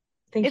present.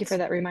 Thank you for It's,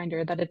 that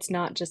reminder that it's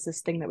not just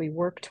this thing that we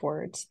work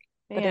towards,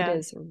 but it yeah.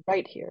 is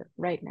right here,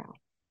 right now.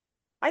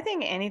 I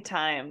think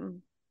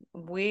anytime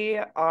we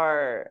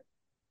are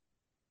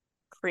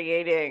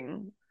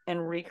creating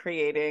and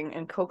recreating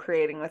and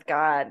co-creating with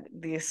God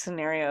these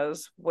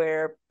scenarios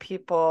where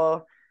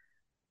people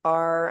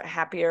are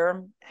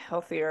happier,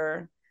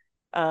 healthier,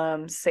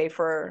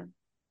 safer,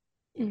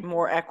 Mm.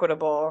 more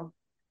equitable.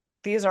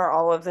 These are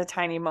all of the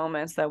tiny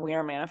moments that we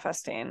are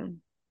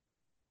manifesting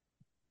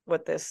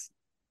what this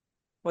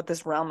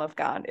realm of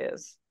God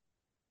is.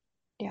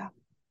 Yeah,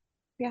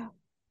 yeah.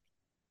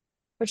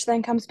 Which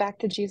then comes back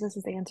to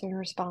Jesus' answer and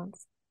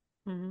response.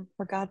 Mm-hmm.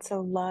 For God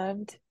so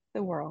loved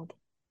the world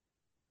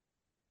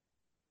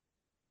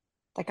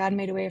that God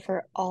made a way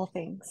for all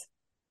things,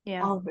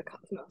 Yeah, all of the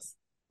cosmos,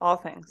 all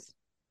things.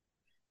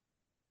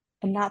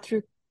 and not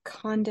through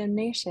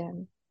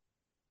condemnation,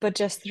 but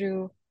just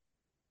through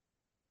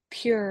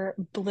pure,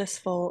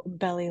 blissful,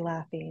 belly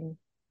laughing,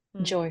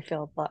 Mm. joy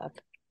filled love.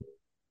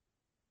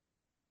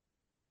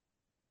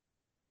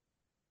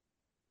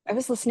 I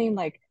was listening,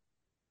 like,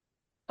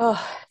 oh,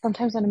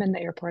 sometimes when I'm in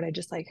the airport, I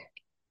just like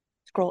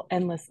scroll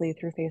endlessly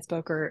through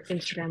Facebook or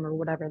Instagram or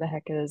whatever the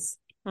heck is,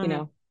 you Mm-hmm.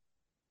 know,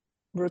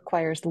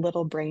 requires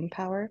little brain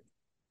power.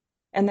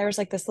 And there's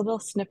like this little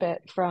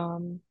snippet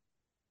from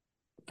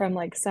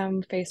like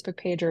some Facebook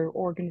page or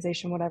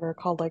organization, whatever,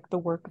 called like The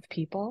Work of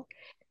People.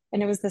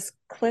 And it was this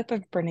clip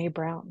of Brene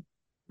Brown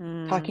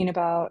Mm. talking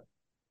about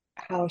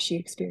how she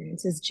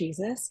experiences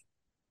Jesus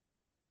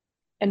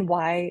and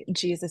why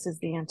Jesus is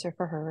the answer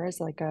for her as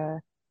like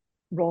a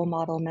role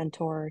model,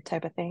 mentor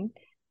type of thing.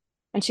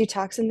 And she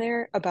talks in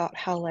there about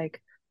how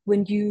like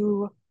when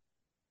you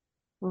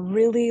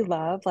really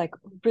love, like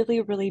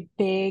really, really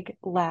big,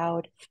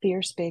 loud,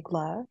 fierce, big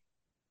love,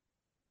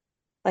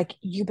 like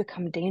you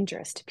become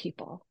dangerous to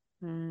people.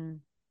 Mm.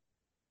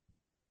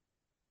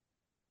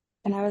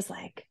 And I was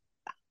like,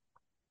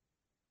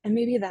 and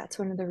maybe that's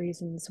one of the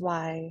reasons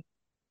why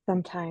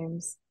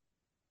sometimes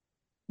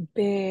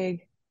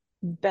big,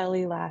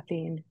 belly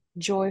laughing,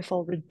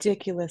 joyful,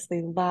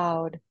 ridiculously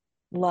loud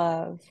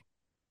love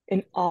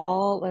in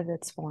all of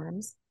its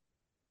forms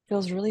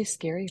feels really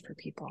scary for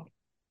people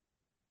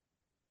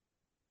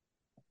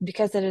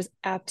because it is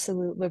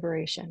absolute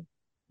liberation.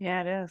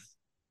 Yeah, it is.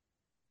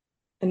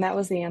 And that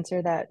was the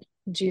answer that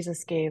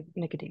Jesus gave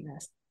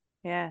Nicodemus.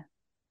 Yeah.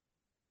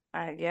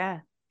 Yeah.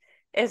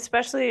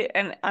 Especially,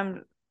 and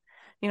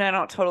I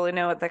don't totally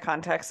know what the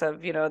context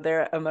of,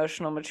 their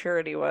emotional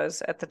maturity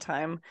was at the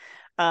time.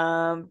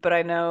 But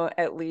I know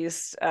at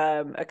least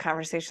a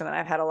conversation that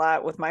I've had a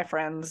lot with my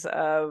friends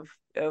of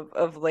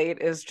late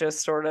is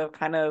just sort of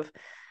kind of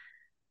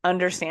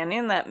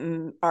understanding that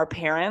our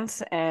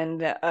parents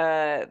and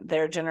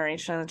their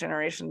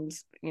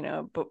generations,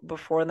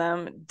 before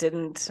them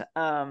didn't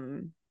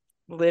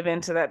live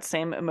into that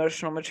same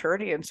emotional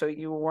maturity. And so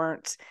you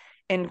weren't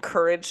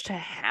encouraged to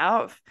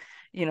have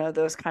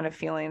those kind of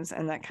feelings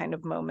and that kind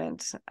of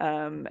moment.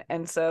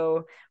 And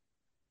so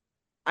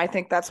I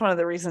think that's one of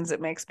the reasons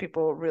it makes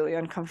people really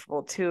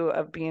uncomfortable too,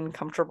 of being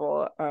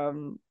comfortable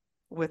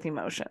with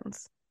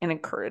emotions and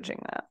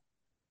encouraging that.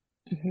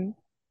 Hmm.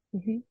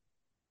 Hmm.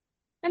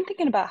 I'm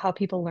thinking about how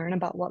people learn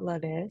about what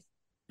love is.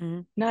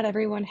 Mm-hmm. Not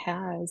everyone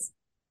has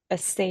a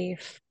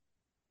safe,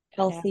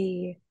 Yeah.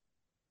 healthy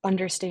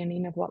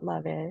understanding of what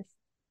love is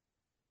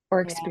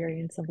or Yeah.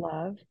 experience of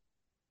love.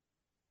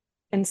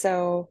 And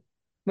so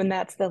when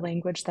that's the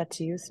language that's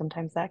used,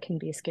 sometimes that can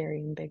be scary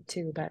and big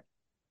too. But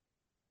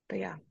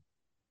yeah.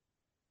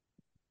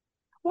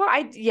 Well,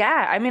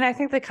 I mean, I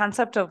think the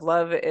concept of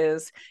love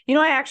is,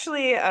 I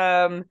actually,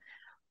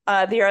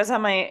 the year I was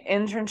on my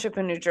internship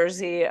in New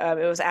Jersey,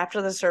 it was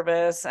after the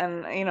service,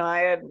 and I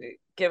had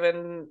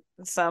given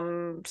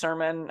some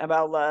sermon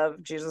about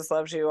love, Jesus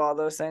loves you, all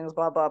those things,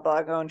 blah blah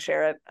blah. Go and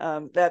share it.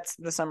 That's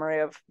the summary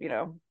of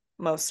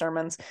most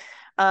sermons.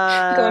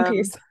 Go in Um,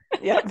 peace.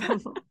 yep,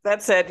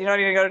 that's it. You don't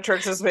need to go to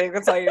church this week.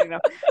 That's all you need to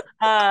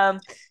know.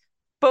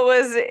 But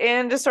was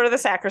in just sort of the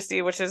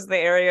sacristy, which is the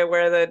area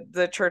where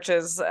the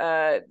churches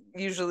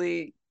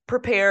usually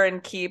prepare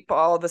and keep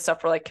all the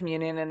stuff for like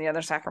communion and the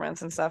other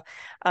sacraments and stuff.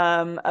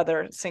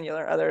 Other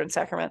than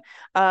sacrament.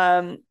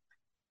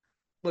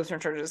 Lutheran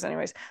churches,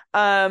 anyways.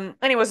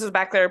 Anyways, was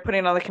back there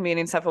putting all the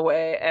communion stuff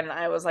away, and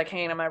I was like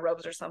hanging on my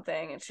robes or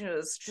something, and she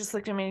was just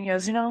looked at me and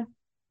goes, I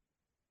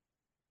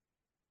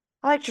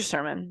liked your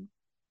sermon,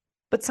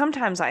 but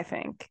sometimes I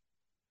think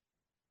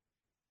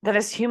that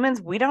as humans,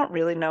 we don't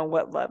really know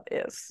what love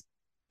is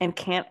and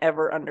can't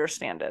ever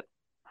understand it.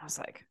 I was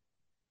like,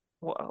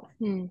 whoa.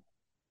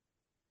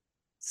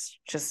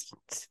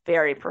 It's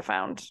very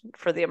profound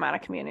for the amount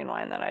of communion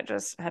wine that I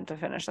just had to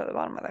finish at the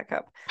bottom of that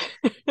cup.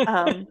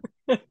 And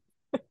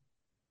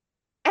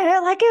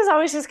it is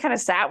always just kind of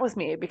sat with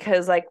me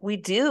because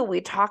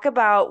we talk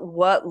about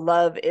what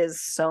love is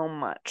so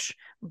much,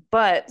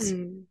 but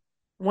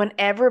when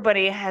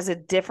everybody has a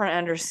different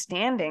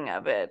understanding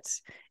of it,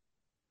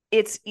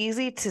 it's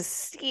easy to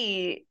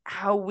see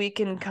how we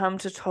can come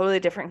to totally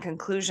different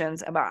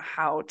conclusions about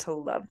how to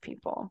love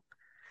people.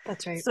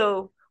 That's right.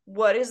 So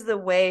what is the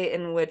way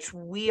in which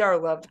we are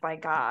loved by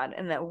God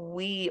and that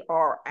we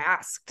are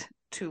asked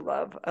to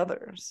love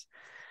others?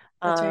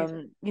 That's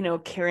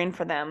right. Caring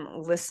for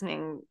them,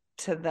 listening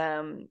to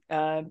them,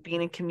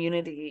 being in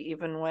community,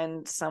 even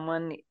when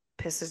someone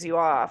pisses you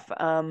off,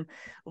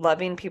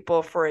 loving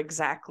people for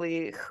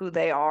exactly who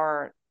they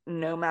are,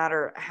 no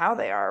matter how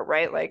they are,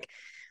 right?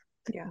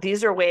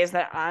 These are ways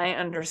that I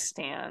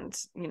understand,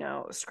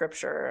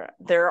 scripture.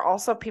 There are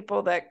also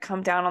people that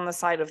come down on the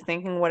side of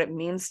thinking what it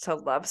means to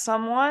love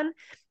someone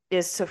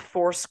is to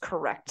force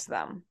correct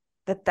them.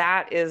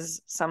 That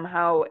is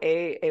somehow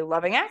a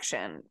loving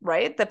action,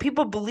 right? That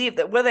people believe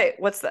that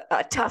what's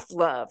a tough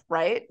love,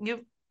 right?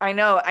 I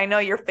know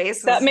your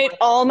face that made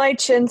all my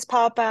chins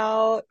pop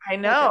out. I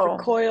know. I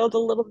recoiled a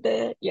little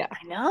bit. Yeah.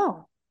 I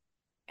know.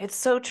 It's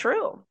so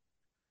true.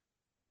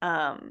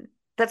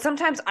 That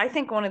sometimes I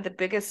think one of the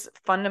biggest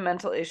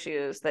fundamental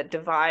issues that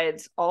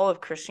divides all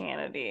of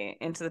Christianity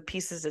into the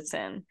pieces it's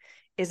in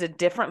is a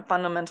different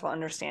fundamental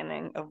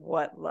understanding of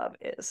what love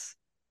is.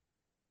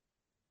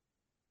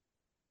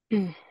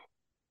 I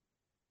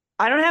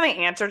don't have an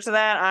answer to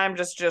that. I'm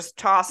just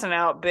tossing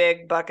out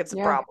big buckets of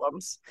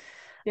problems.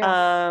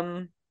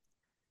 Yeah.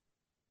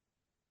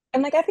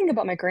 And I think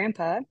about my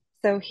grandpa.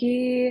 So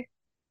he's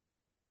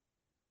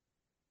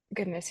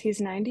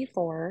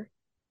 94.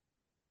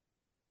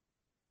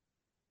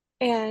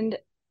 And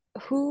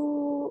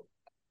who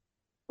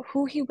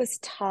he was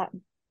taught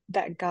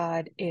that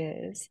God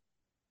is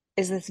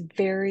this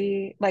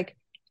very,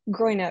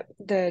 growing up,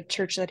 the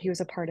church that he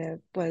was a part of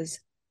was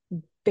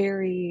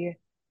very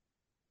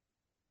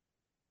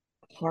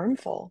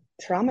harmful,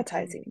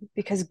 traumatizing,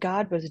 because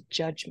God was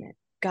judgment.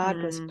 God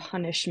was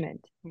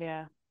punishment.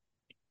 Yeah.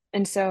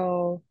 And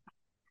so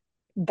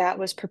that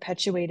was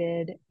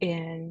perpetuated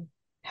in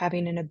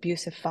having an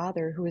abusive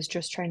father who was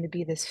just trying to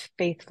be this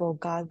faithful,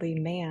 godly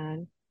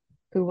man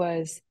who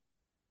was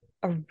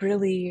a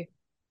really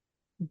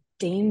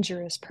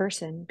dangerous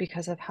person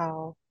because of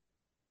how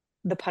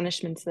the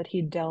punishments that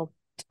he dealt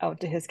out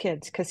to his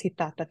kids, because he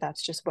thought that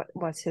that's just what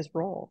was his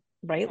role,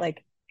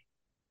 right?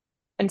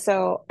 And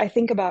so I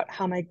think about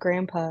how my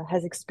grandpa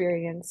has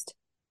experienced,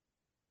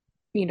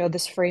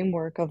 this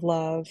framework of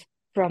love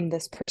from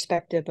this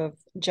perspective of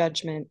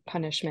judgment,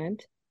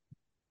 punishment.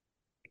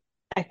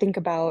 I think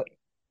about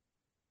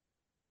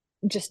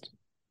just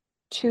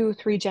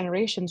 2-3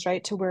 generations,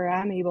 right, to where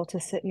I'm able to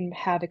sit and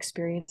have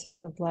experience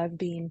of love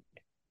being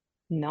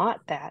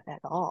not that at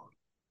all,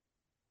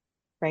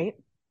 right?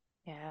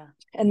 Yeah.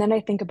 And then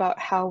I think about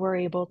how we're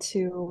able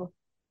to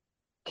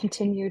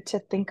continue to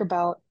think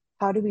about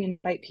how do we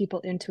invite people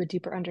into a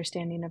deeper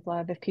understanding of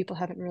love if people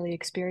haven't really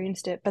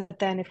experienced it. But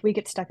then if we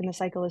get stuck in the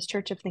cycle as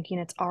church of thinking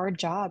it's our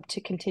job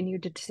to continue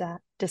to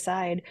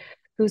decide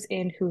who's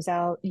in, who's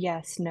out,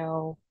 yes,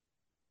 no,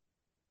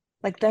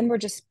 then we're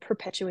just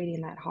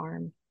perpetuating that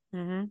harm.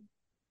 And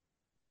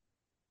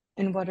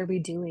what are we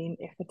doing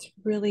if it's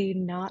really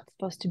not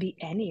supposed to be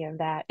any of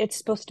that? It's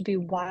supposed to be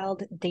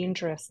wild,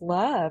 dangerous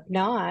love,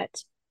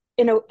 not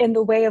in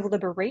the way of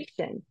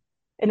liberation,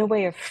 in a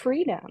way of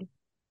freedom,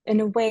 in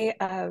a way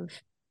of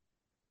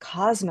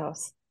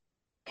cosmos,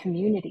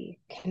 community,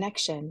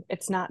 connection.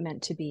 It's not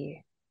meant to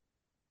be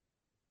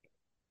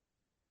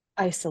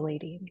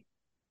isolating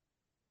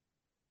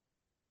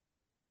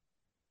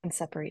and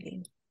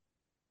separating.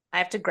 I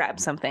have to grab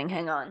something.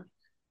 Hang on.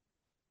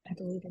 I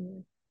believe in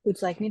you.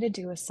 Would you like me to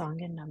do a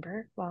song and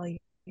number while you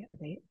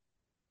wait?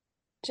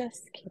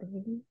 Just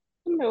kidding.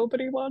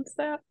 Nobody wants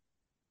that.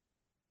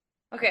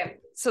 Okay,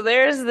 so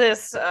there's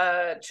this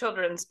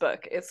children's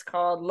book. It's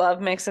called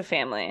Love Makes a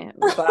Family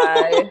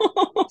by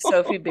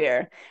Sophie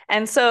Beer.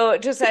 And so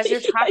just as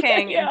you're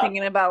talking and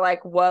thinking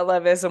about what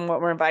love is and what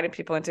we're inviting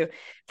people into,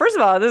 first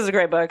of all, this is a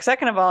great book.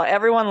 Second of all,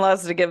 everyone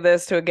loves to give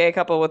this to a gay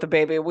couple with a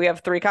baby. We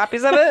have 3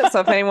 copies of it.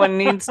 So if anyone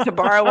needs to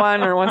borrow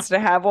one or wants to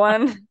have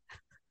one,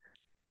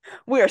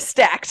 we are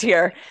stacked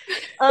here.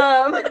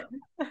 But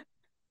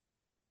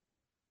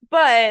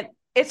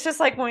it's just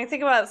like when we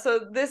think about, so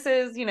this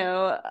is,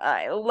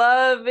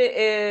 love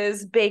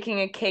is baking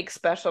a cake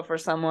special for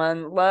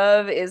someone.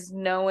 Love is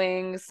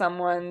knowing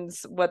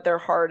someone's what their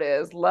heart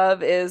is.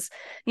 Love is,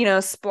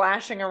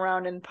 splashing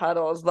around in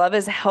puddles. Love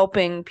is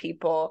helping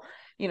people.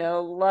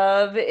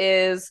 Love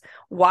is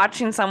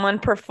watching someone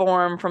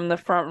perform from the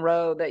front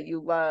row that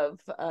you love.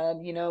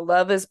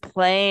 Love is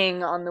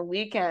playing on the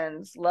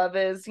weekends. Love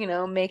is,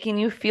 making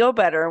you feel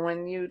better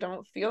when you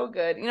don't feel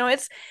good.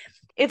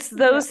 It's Yeah.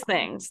 those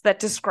things that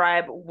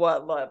describe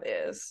what love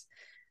is.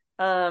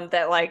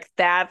 That like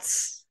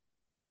that's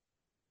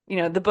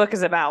the book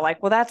is about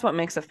like, well, that's what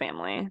makes a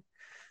family.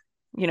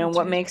 That's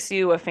What right. makes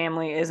you a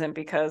family isn't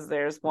because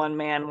there's one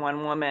man,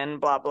 one woman,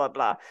 blah, blah,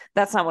 blah.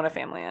 That's not what a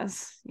family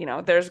is.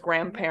 There's Right.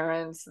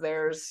 grandparents,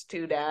 there's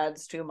two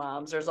dads, two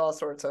moms, there's all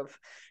sorts of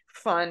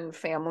fun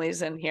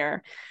families in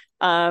here.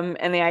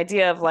 And the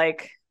idea of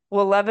like,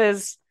 well, love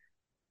is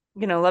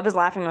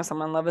laughing with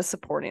someone, love is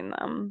supporting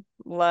them,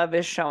 love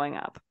is showing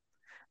up,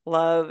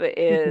 love Mhm.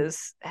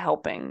 is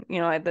helping,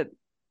 that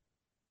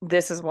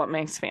this is what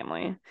makes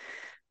family.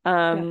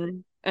 Yeah.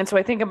 And so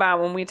I think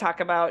about when we talk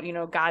about,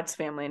 God's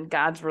family and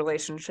God's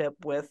relationship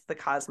with the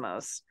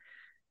cosmos,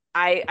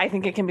 I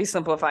think it can be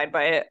simplified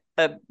by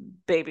a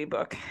baby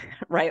book,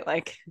 right?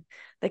 Like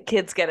the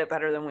kids get it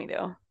better than we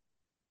do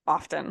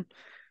often.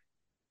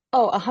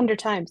 Oh, 100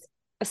 times.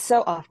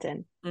 So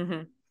often.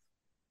 Mm-hmm.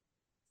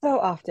 So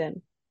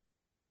often.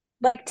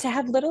 Like to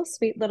have little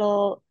sweet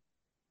little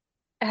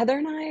Heather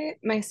and I,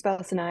 my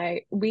spouse and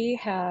I, we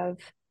have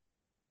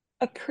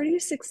a pretty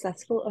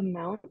successful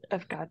amount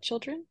of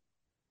godchildren.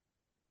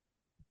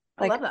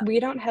 I love Like that. we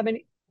don't have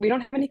any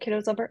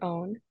kiddos of our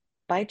own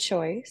by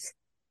choice.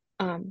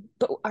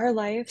 But our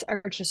lives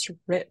are just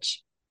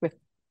rich with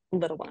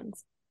little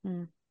ones.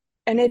 Mm.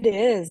 And it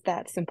is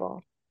that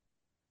simple,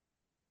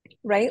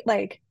 right?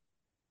 Like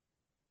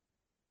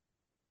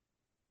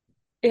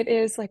it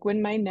is like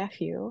when my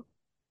nephew,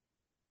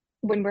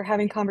 when we're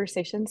having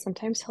conversations,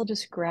 sometimes he'll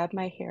just grab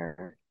my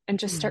hair and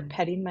just start Mm.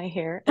 petting my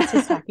hair as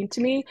he's talking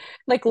to me,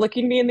 like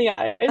looking me in the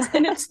eyes.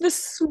 And it's the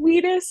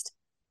sweetest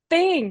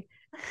thing.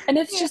 And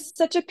it's Yeah. just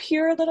such a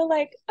pure little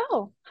like,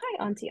 oh,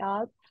 hi, Auntie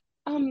Ob.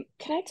 Can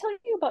I tell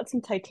you about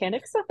some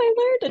Titanic stuff I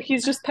learned? And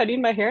he's just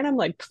petting my hair, and I'm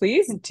like,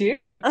 please do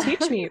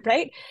teach me,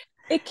 right?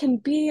 It can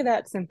be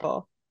that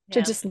simple to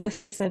Yeah. just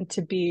listen,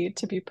 to be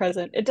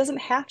present. It doesn't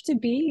have to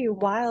be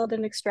wild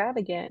and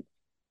extravagant,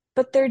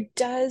 but there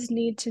does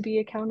need to be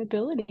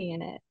accountability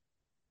in it.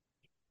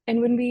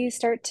 And when we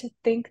start to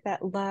think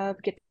that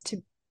love gets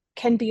to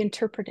can be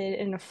interpreted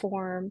in a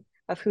form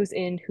of who's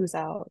in, who's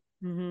out,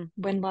 Mm-hmm.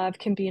 when love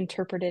can be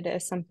interpreted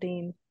as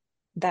something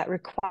that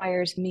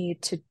requires me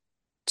to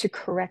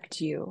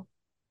correct you,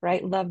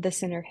 right? Love the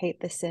sinner, hate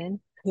the sin.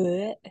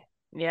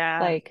 Yeah.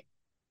 Like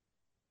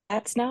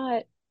that's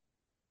not,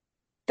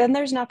 then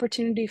there's an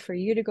opportunity for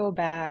you to go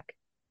back,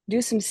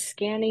 do some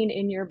scanning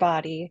in your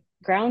body,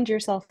 ground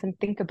yourself and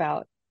think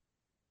about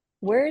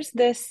where's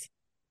this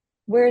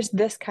where's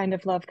this kind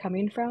of love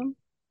coming from?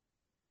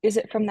 Is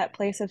it from that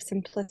place of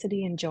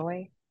simplicity and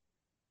joy,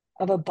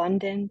 of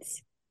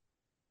abundance,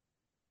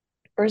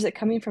 or is it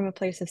coming from a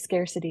place of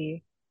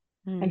scarcity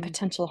and Mm.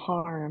 potential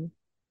harm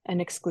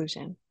and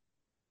exclusion?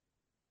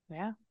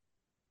 Yeah.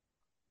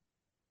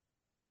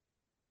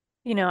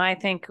 I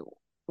think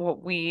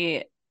what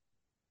we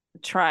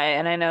try,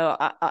 and I know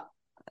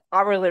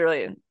Aubrey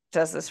literally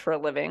does this for a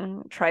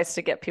living, tries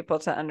to get people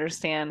to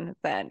understand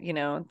that,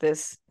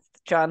 this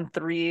John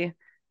 3,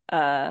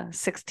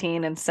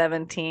 16 and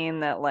 17,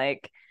 that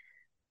like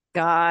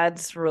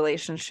God's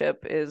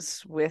relationship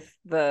is with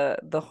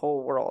the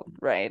whole world,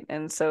 right?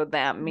 And so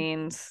that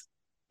means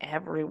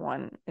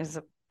everyone is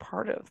a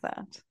part of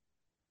that.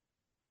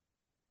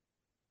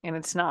 And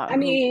it's not I who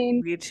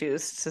mean, we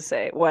choose to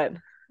say what.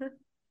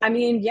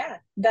 yeah,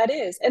 that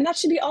is. And that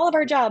should be all of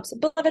our jobs.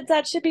 Beloveds,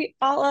 that should be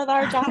all of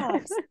our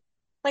jobs.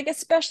 Like,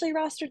 especially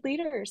rostered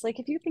leaders. Like,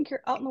 if you think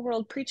you're out in the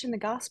world preaching the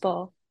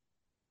gospel,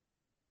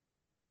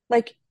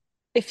 like,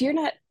 if you're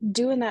not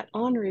doing that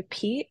on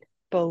repeat,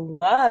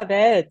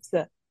 beloveds,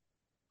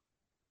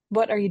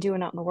 what are you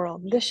doing out in the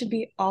world? This should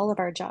be all of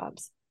our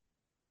jobs.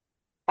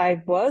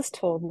 I was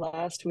told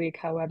last week,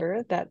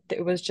 however, that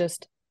it was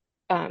just,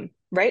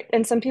 right.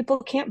 And some people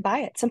can't buy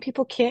it. Some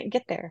people can't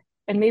get there.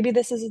 And maybe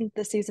this isn't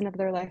the season of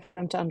their life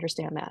for them to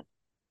understand that.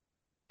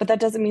 But that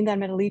doesn't mean that I'm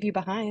going to leave you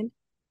behind.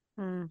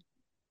 Hmm.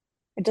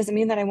 It doesn't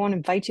mean that I won't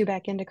invite you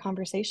back into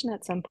conversation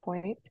at some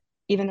point,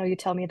 even though you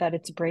tell me that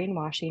it's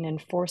brainwashing and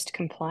forced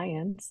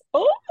compliance.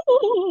 Oh,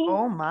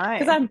 Oh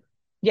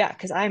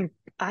because my.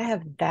 I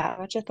have that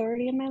much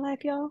authority in my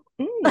life, y'all.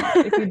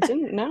 If you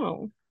didn't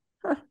know.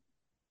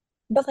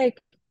 But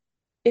like,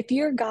 if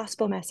your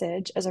gospel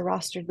message as a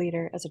rostered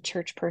leader, as a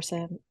church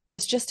person,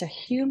 is just a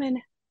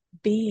human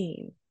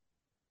being,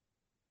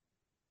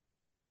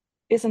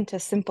 isn't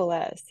as simple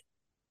as,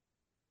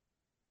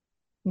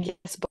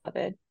 yes,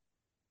 beloved,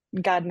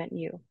 God meant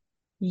you.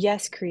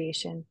 Yes,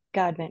 creation,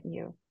 God meant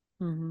you.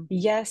 Mhm.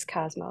 Yes,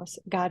 cosmos,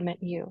 God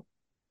meant you.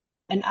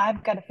 And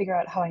I've got to figure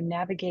out how I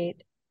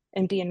navigate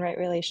and be in right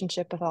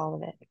relationship with all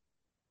of it.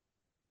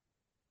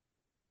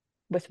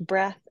 with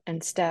breath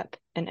and step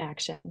and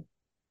action.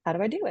 How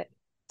do I do it?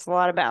 It's a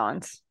lot of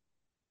balance.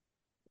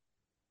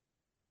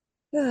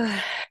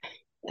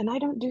 And I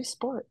don't do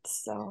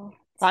sports, so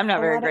it's I'm not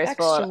a very lot of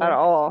graceful extra at work.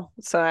 all,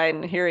 so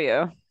I hear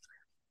you.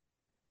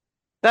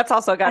 That's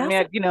also I gotten me,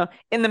 also,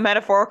 in the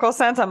metaphorical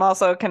sense, I'm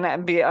also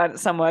can be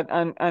somewhat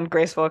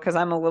ungraceful because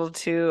I'm a little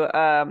too,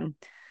 the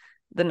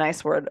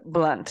nice word,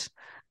 blunt.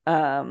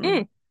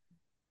 mm,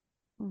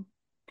 Um,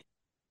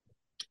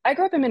 I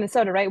grew up in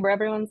Minnesota, right? Where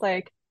everyone's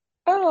like,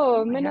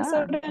 oh oh, my God.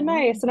 Minnesota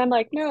nice. And I'm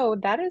like, no,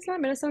 that is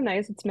not Minnesota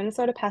nice. It's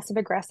Minnesota passive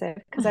aggressive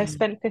because I've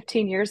spent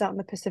 15 years out in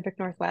the Pacific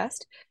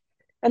Northwest.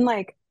 And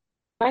like,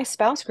 my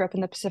spouse grew up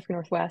in the Pacific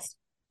Northwest.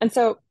 And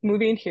so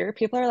moving here,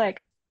 people are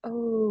like,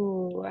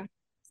 oh,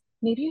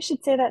 maybe you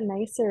should say that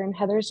nicer. And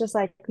Heather's just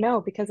like, no,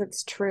 because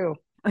it's true.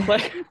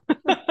 Like,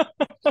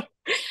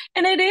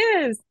 and it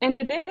is. And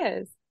it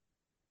is.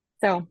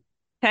 So,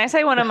 Can I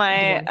say one of my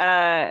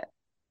again,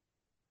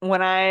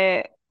 when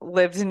I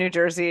lived in New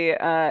Jersey,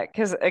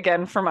 because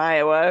again, from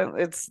Iowa,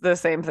 it's the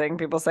same thing.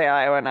 People say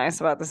Iowa nice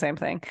about the same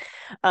thing.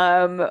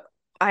 Um,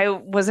 I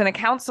was in a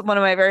council, one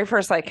of my very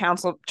first like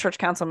church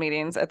council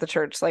meetings at the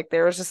church. Like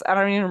there was just, I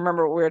don't even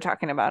remember what we were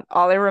talking about.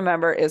 All I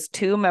remember is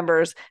two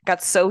members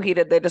got so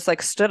heated they just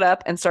like stood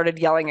up and started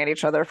yelling at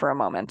each other for a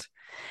moment,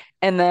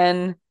 and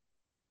then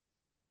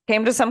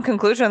came to some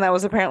conclusion that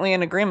was apparently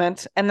an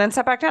agreement, and then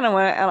sat back down and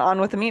went on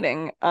with the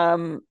meeting.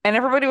 And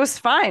everybody was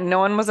fine. No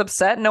one was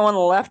upset. No one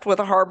left with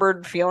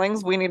harbored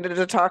feelings we needed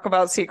to talk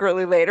about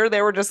secretly later.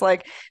 They were just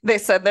like, they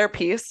said their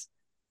piece,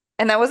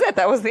 and that was it.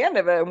 That was the end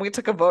of it. And we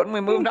took a vote and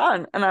we moved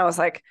on. And I was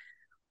like,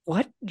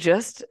 what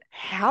just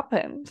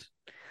happened?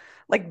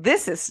 Like,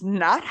 this is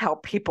not how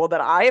people that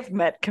I've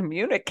met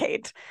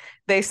communicate.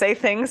 They say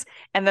things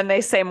and then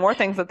they say more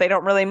things that they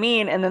don't really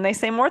mean. And then they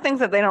say more things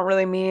that they don't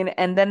really mean.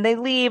 And then they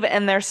leave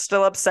and they're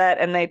still upset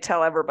and they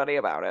tell everybody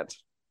about it.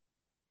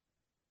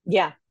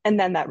 yeah. And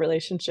then that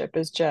relationship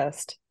is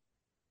just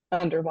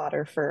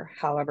underwater for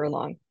however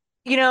long.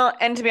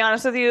 And to be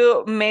honest with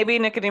you, maybe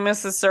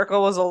Nicodemus's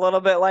circle was a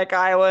little bit like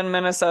Iowa and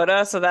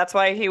Minnesota, so that's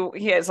why he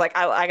is like,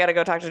 I got to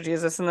go talk to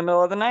Jesus in the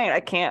middle of the night.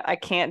 I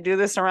can't do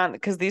this around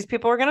because these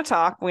people are going to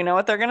talk. We know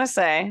what they're going to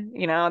say.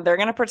 They're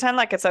going to pretend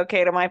like it's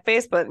okay to my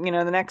face, but the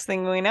next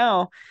thing we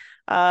know,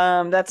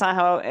 that's not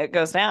how it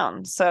goes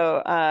down.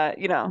 So,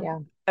 Yeah.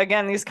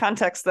 again, these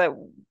contexts that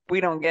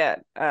we don't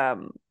get, we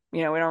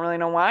don't really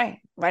know why.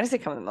 Why does he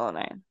come in the middle of the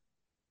night?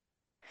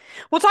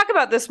 We'll talk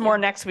about this more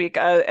Yeah. next week,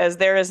 as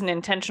there is an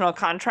intentional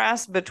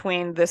contrast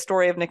between the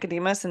story of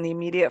Nicodemus and the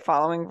immediate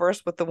following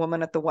verse with the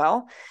woman at the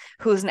well,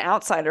 who is an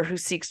outsider who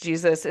seeks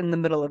Jesus in the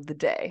middle of the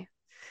day.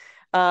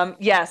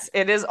 Yes,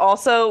 it is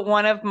also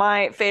one of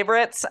my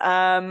favorites,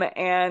 and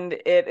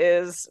it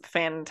is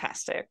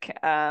fantastic.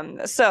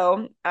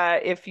 So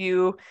if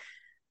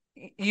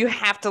you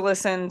have to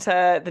listen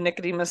to the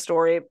Nicodemus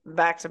story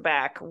back to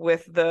back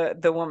with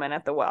the woman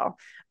at the well.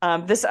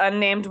 This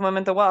unnamed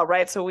woman at the well,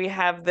 right? So we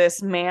have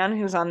this man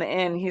who's on the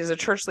inn. He's a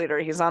church leader.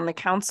 He's on the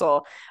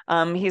council.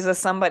 He's a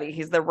somebody.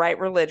 He's the right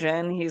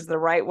religion. He's the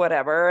right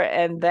whatever.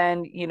 And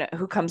then,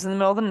 who comes in the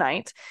middle of the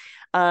night.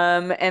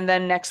 And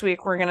then next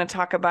week, we're going to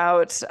talk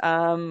about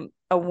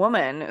a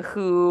woman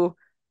who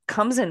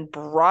comes in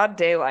broad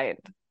daylight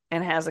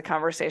and has a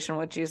conversation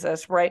with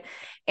Jesus, right?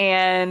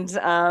 And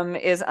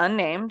is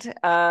unnamed,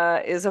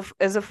 is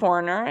a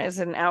foreigner, is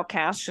an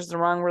outcast. She's the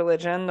wrong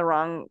religion, the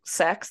wrong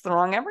sex, the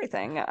wrong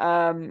everything.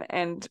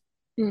 And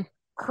Mm.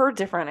 her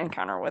different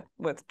encounter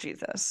with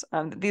Jesus.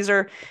 These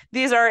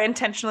are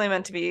intentionally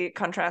meant to be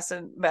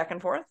contrasted back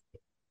and forth.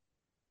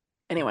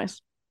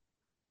 Anyways,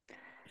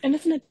 And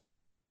isn't it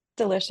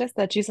delicious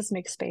that Jesus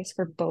makes space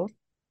for both,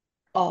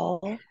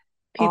 all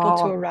people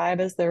to oh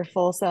arrive as their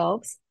full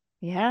selves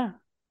yeah.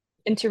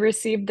 and to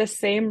receive the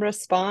same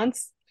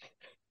response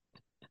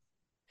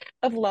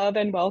of love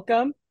and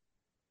welcome?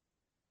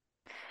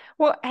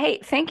 Well, hey,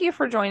 thank you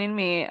for joining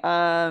me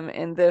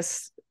in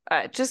this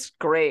just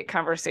great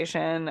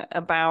conversation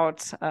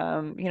about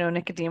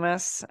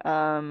Nicodemus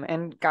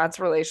and God's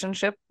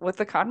relationship with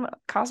the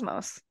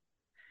cosmos.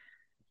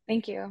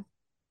 Thank you.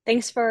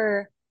 Thanks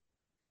for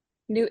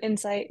new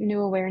insight,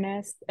 new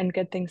awareness, and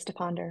good things to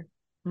ponder.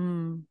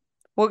 Mm.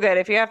 Well, good.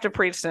 If you have to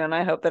preach soon,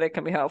 I hope that it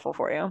can be helpful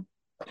for you.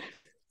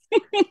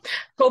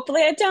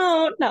 Hopefully, I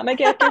don't. Not my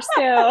gift or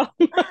skill.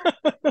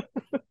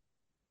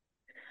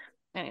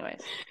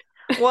 Anyways.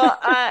 Well,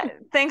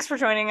 thanks for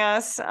joining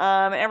us,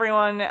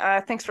 everyone.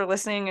 Thanks for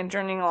listening and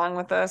journeying along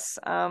with us.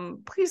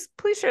 Please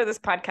share this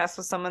podcast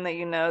with someone that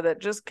you know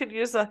that just could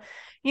use a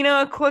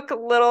quick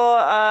little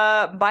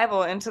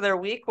Bible into their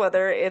week,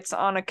 whether it's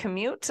on a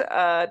commute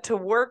to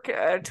work,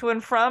 to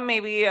and from.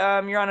 Maybe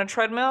you're on a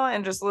treadmill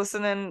and just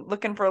listening,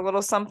 looking for a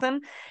little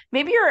something.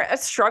 Maybe you're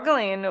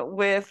struggling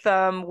with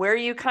where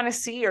you kind of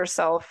see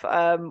yourself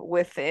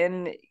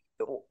within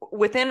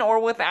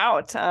or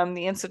without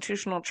the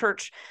institutional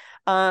church.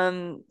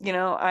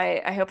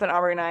 I hope that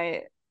Aubrey and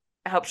I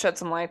help shed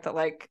some light that,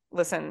 like,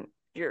 listen,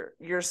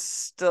 you're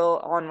still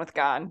on with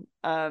God,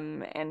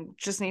 and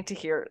just need to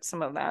hear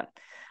some of that.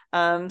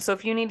 So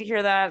if you need to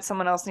hear that,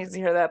 someone else needs to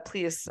hear that,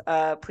 please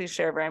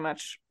share very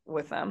much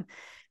with them.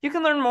 You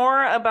can learn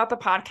more about the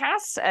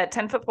podcast at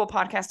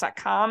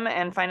 10footpolepodcast.com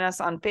and find us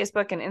on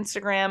Facebook and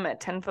Instagram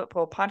at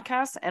 10footpole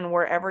podcast and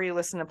wherever you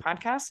listen to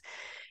podcasts.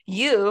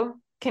 You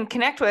can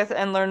connect with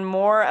and learn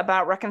more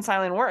about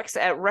Reconciling Works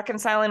at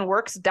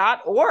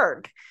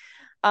reconcilingworks.org.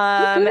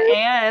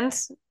 And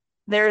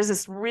there's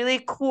this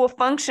really cool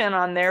function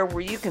on there where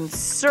you can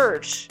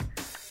search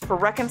for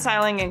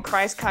Reconciling in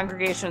Christ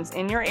congregations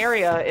in your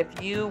area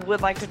if you would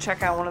like to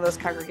check out one of those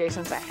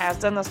congregations that has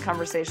done those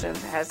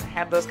conversations, has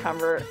had those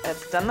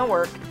has done the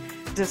work,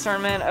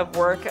 discernment of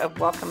work of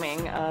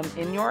welcoming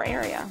in your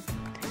area.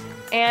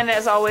 And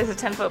as always, the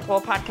 10-Foot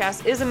Pole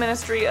podcast is a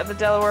ministry of the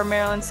Delaware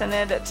Maryland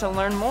Synod. To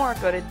learn more,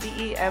 go to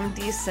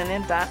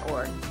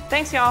demdsynod.org.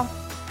 Thanks, y'all.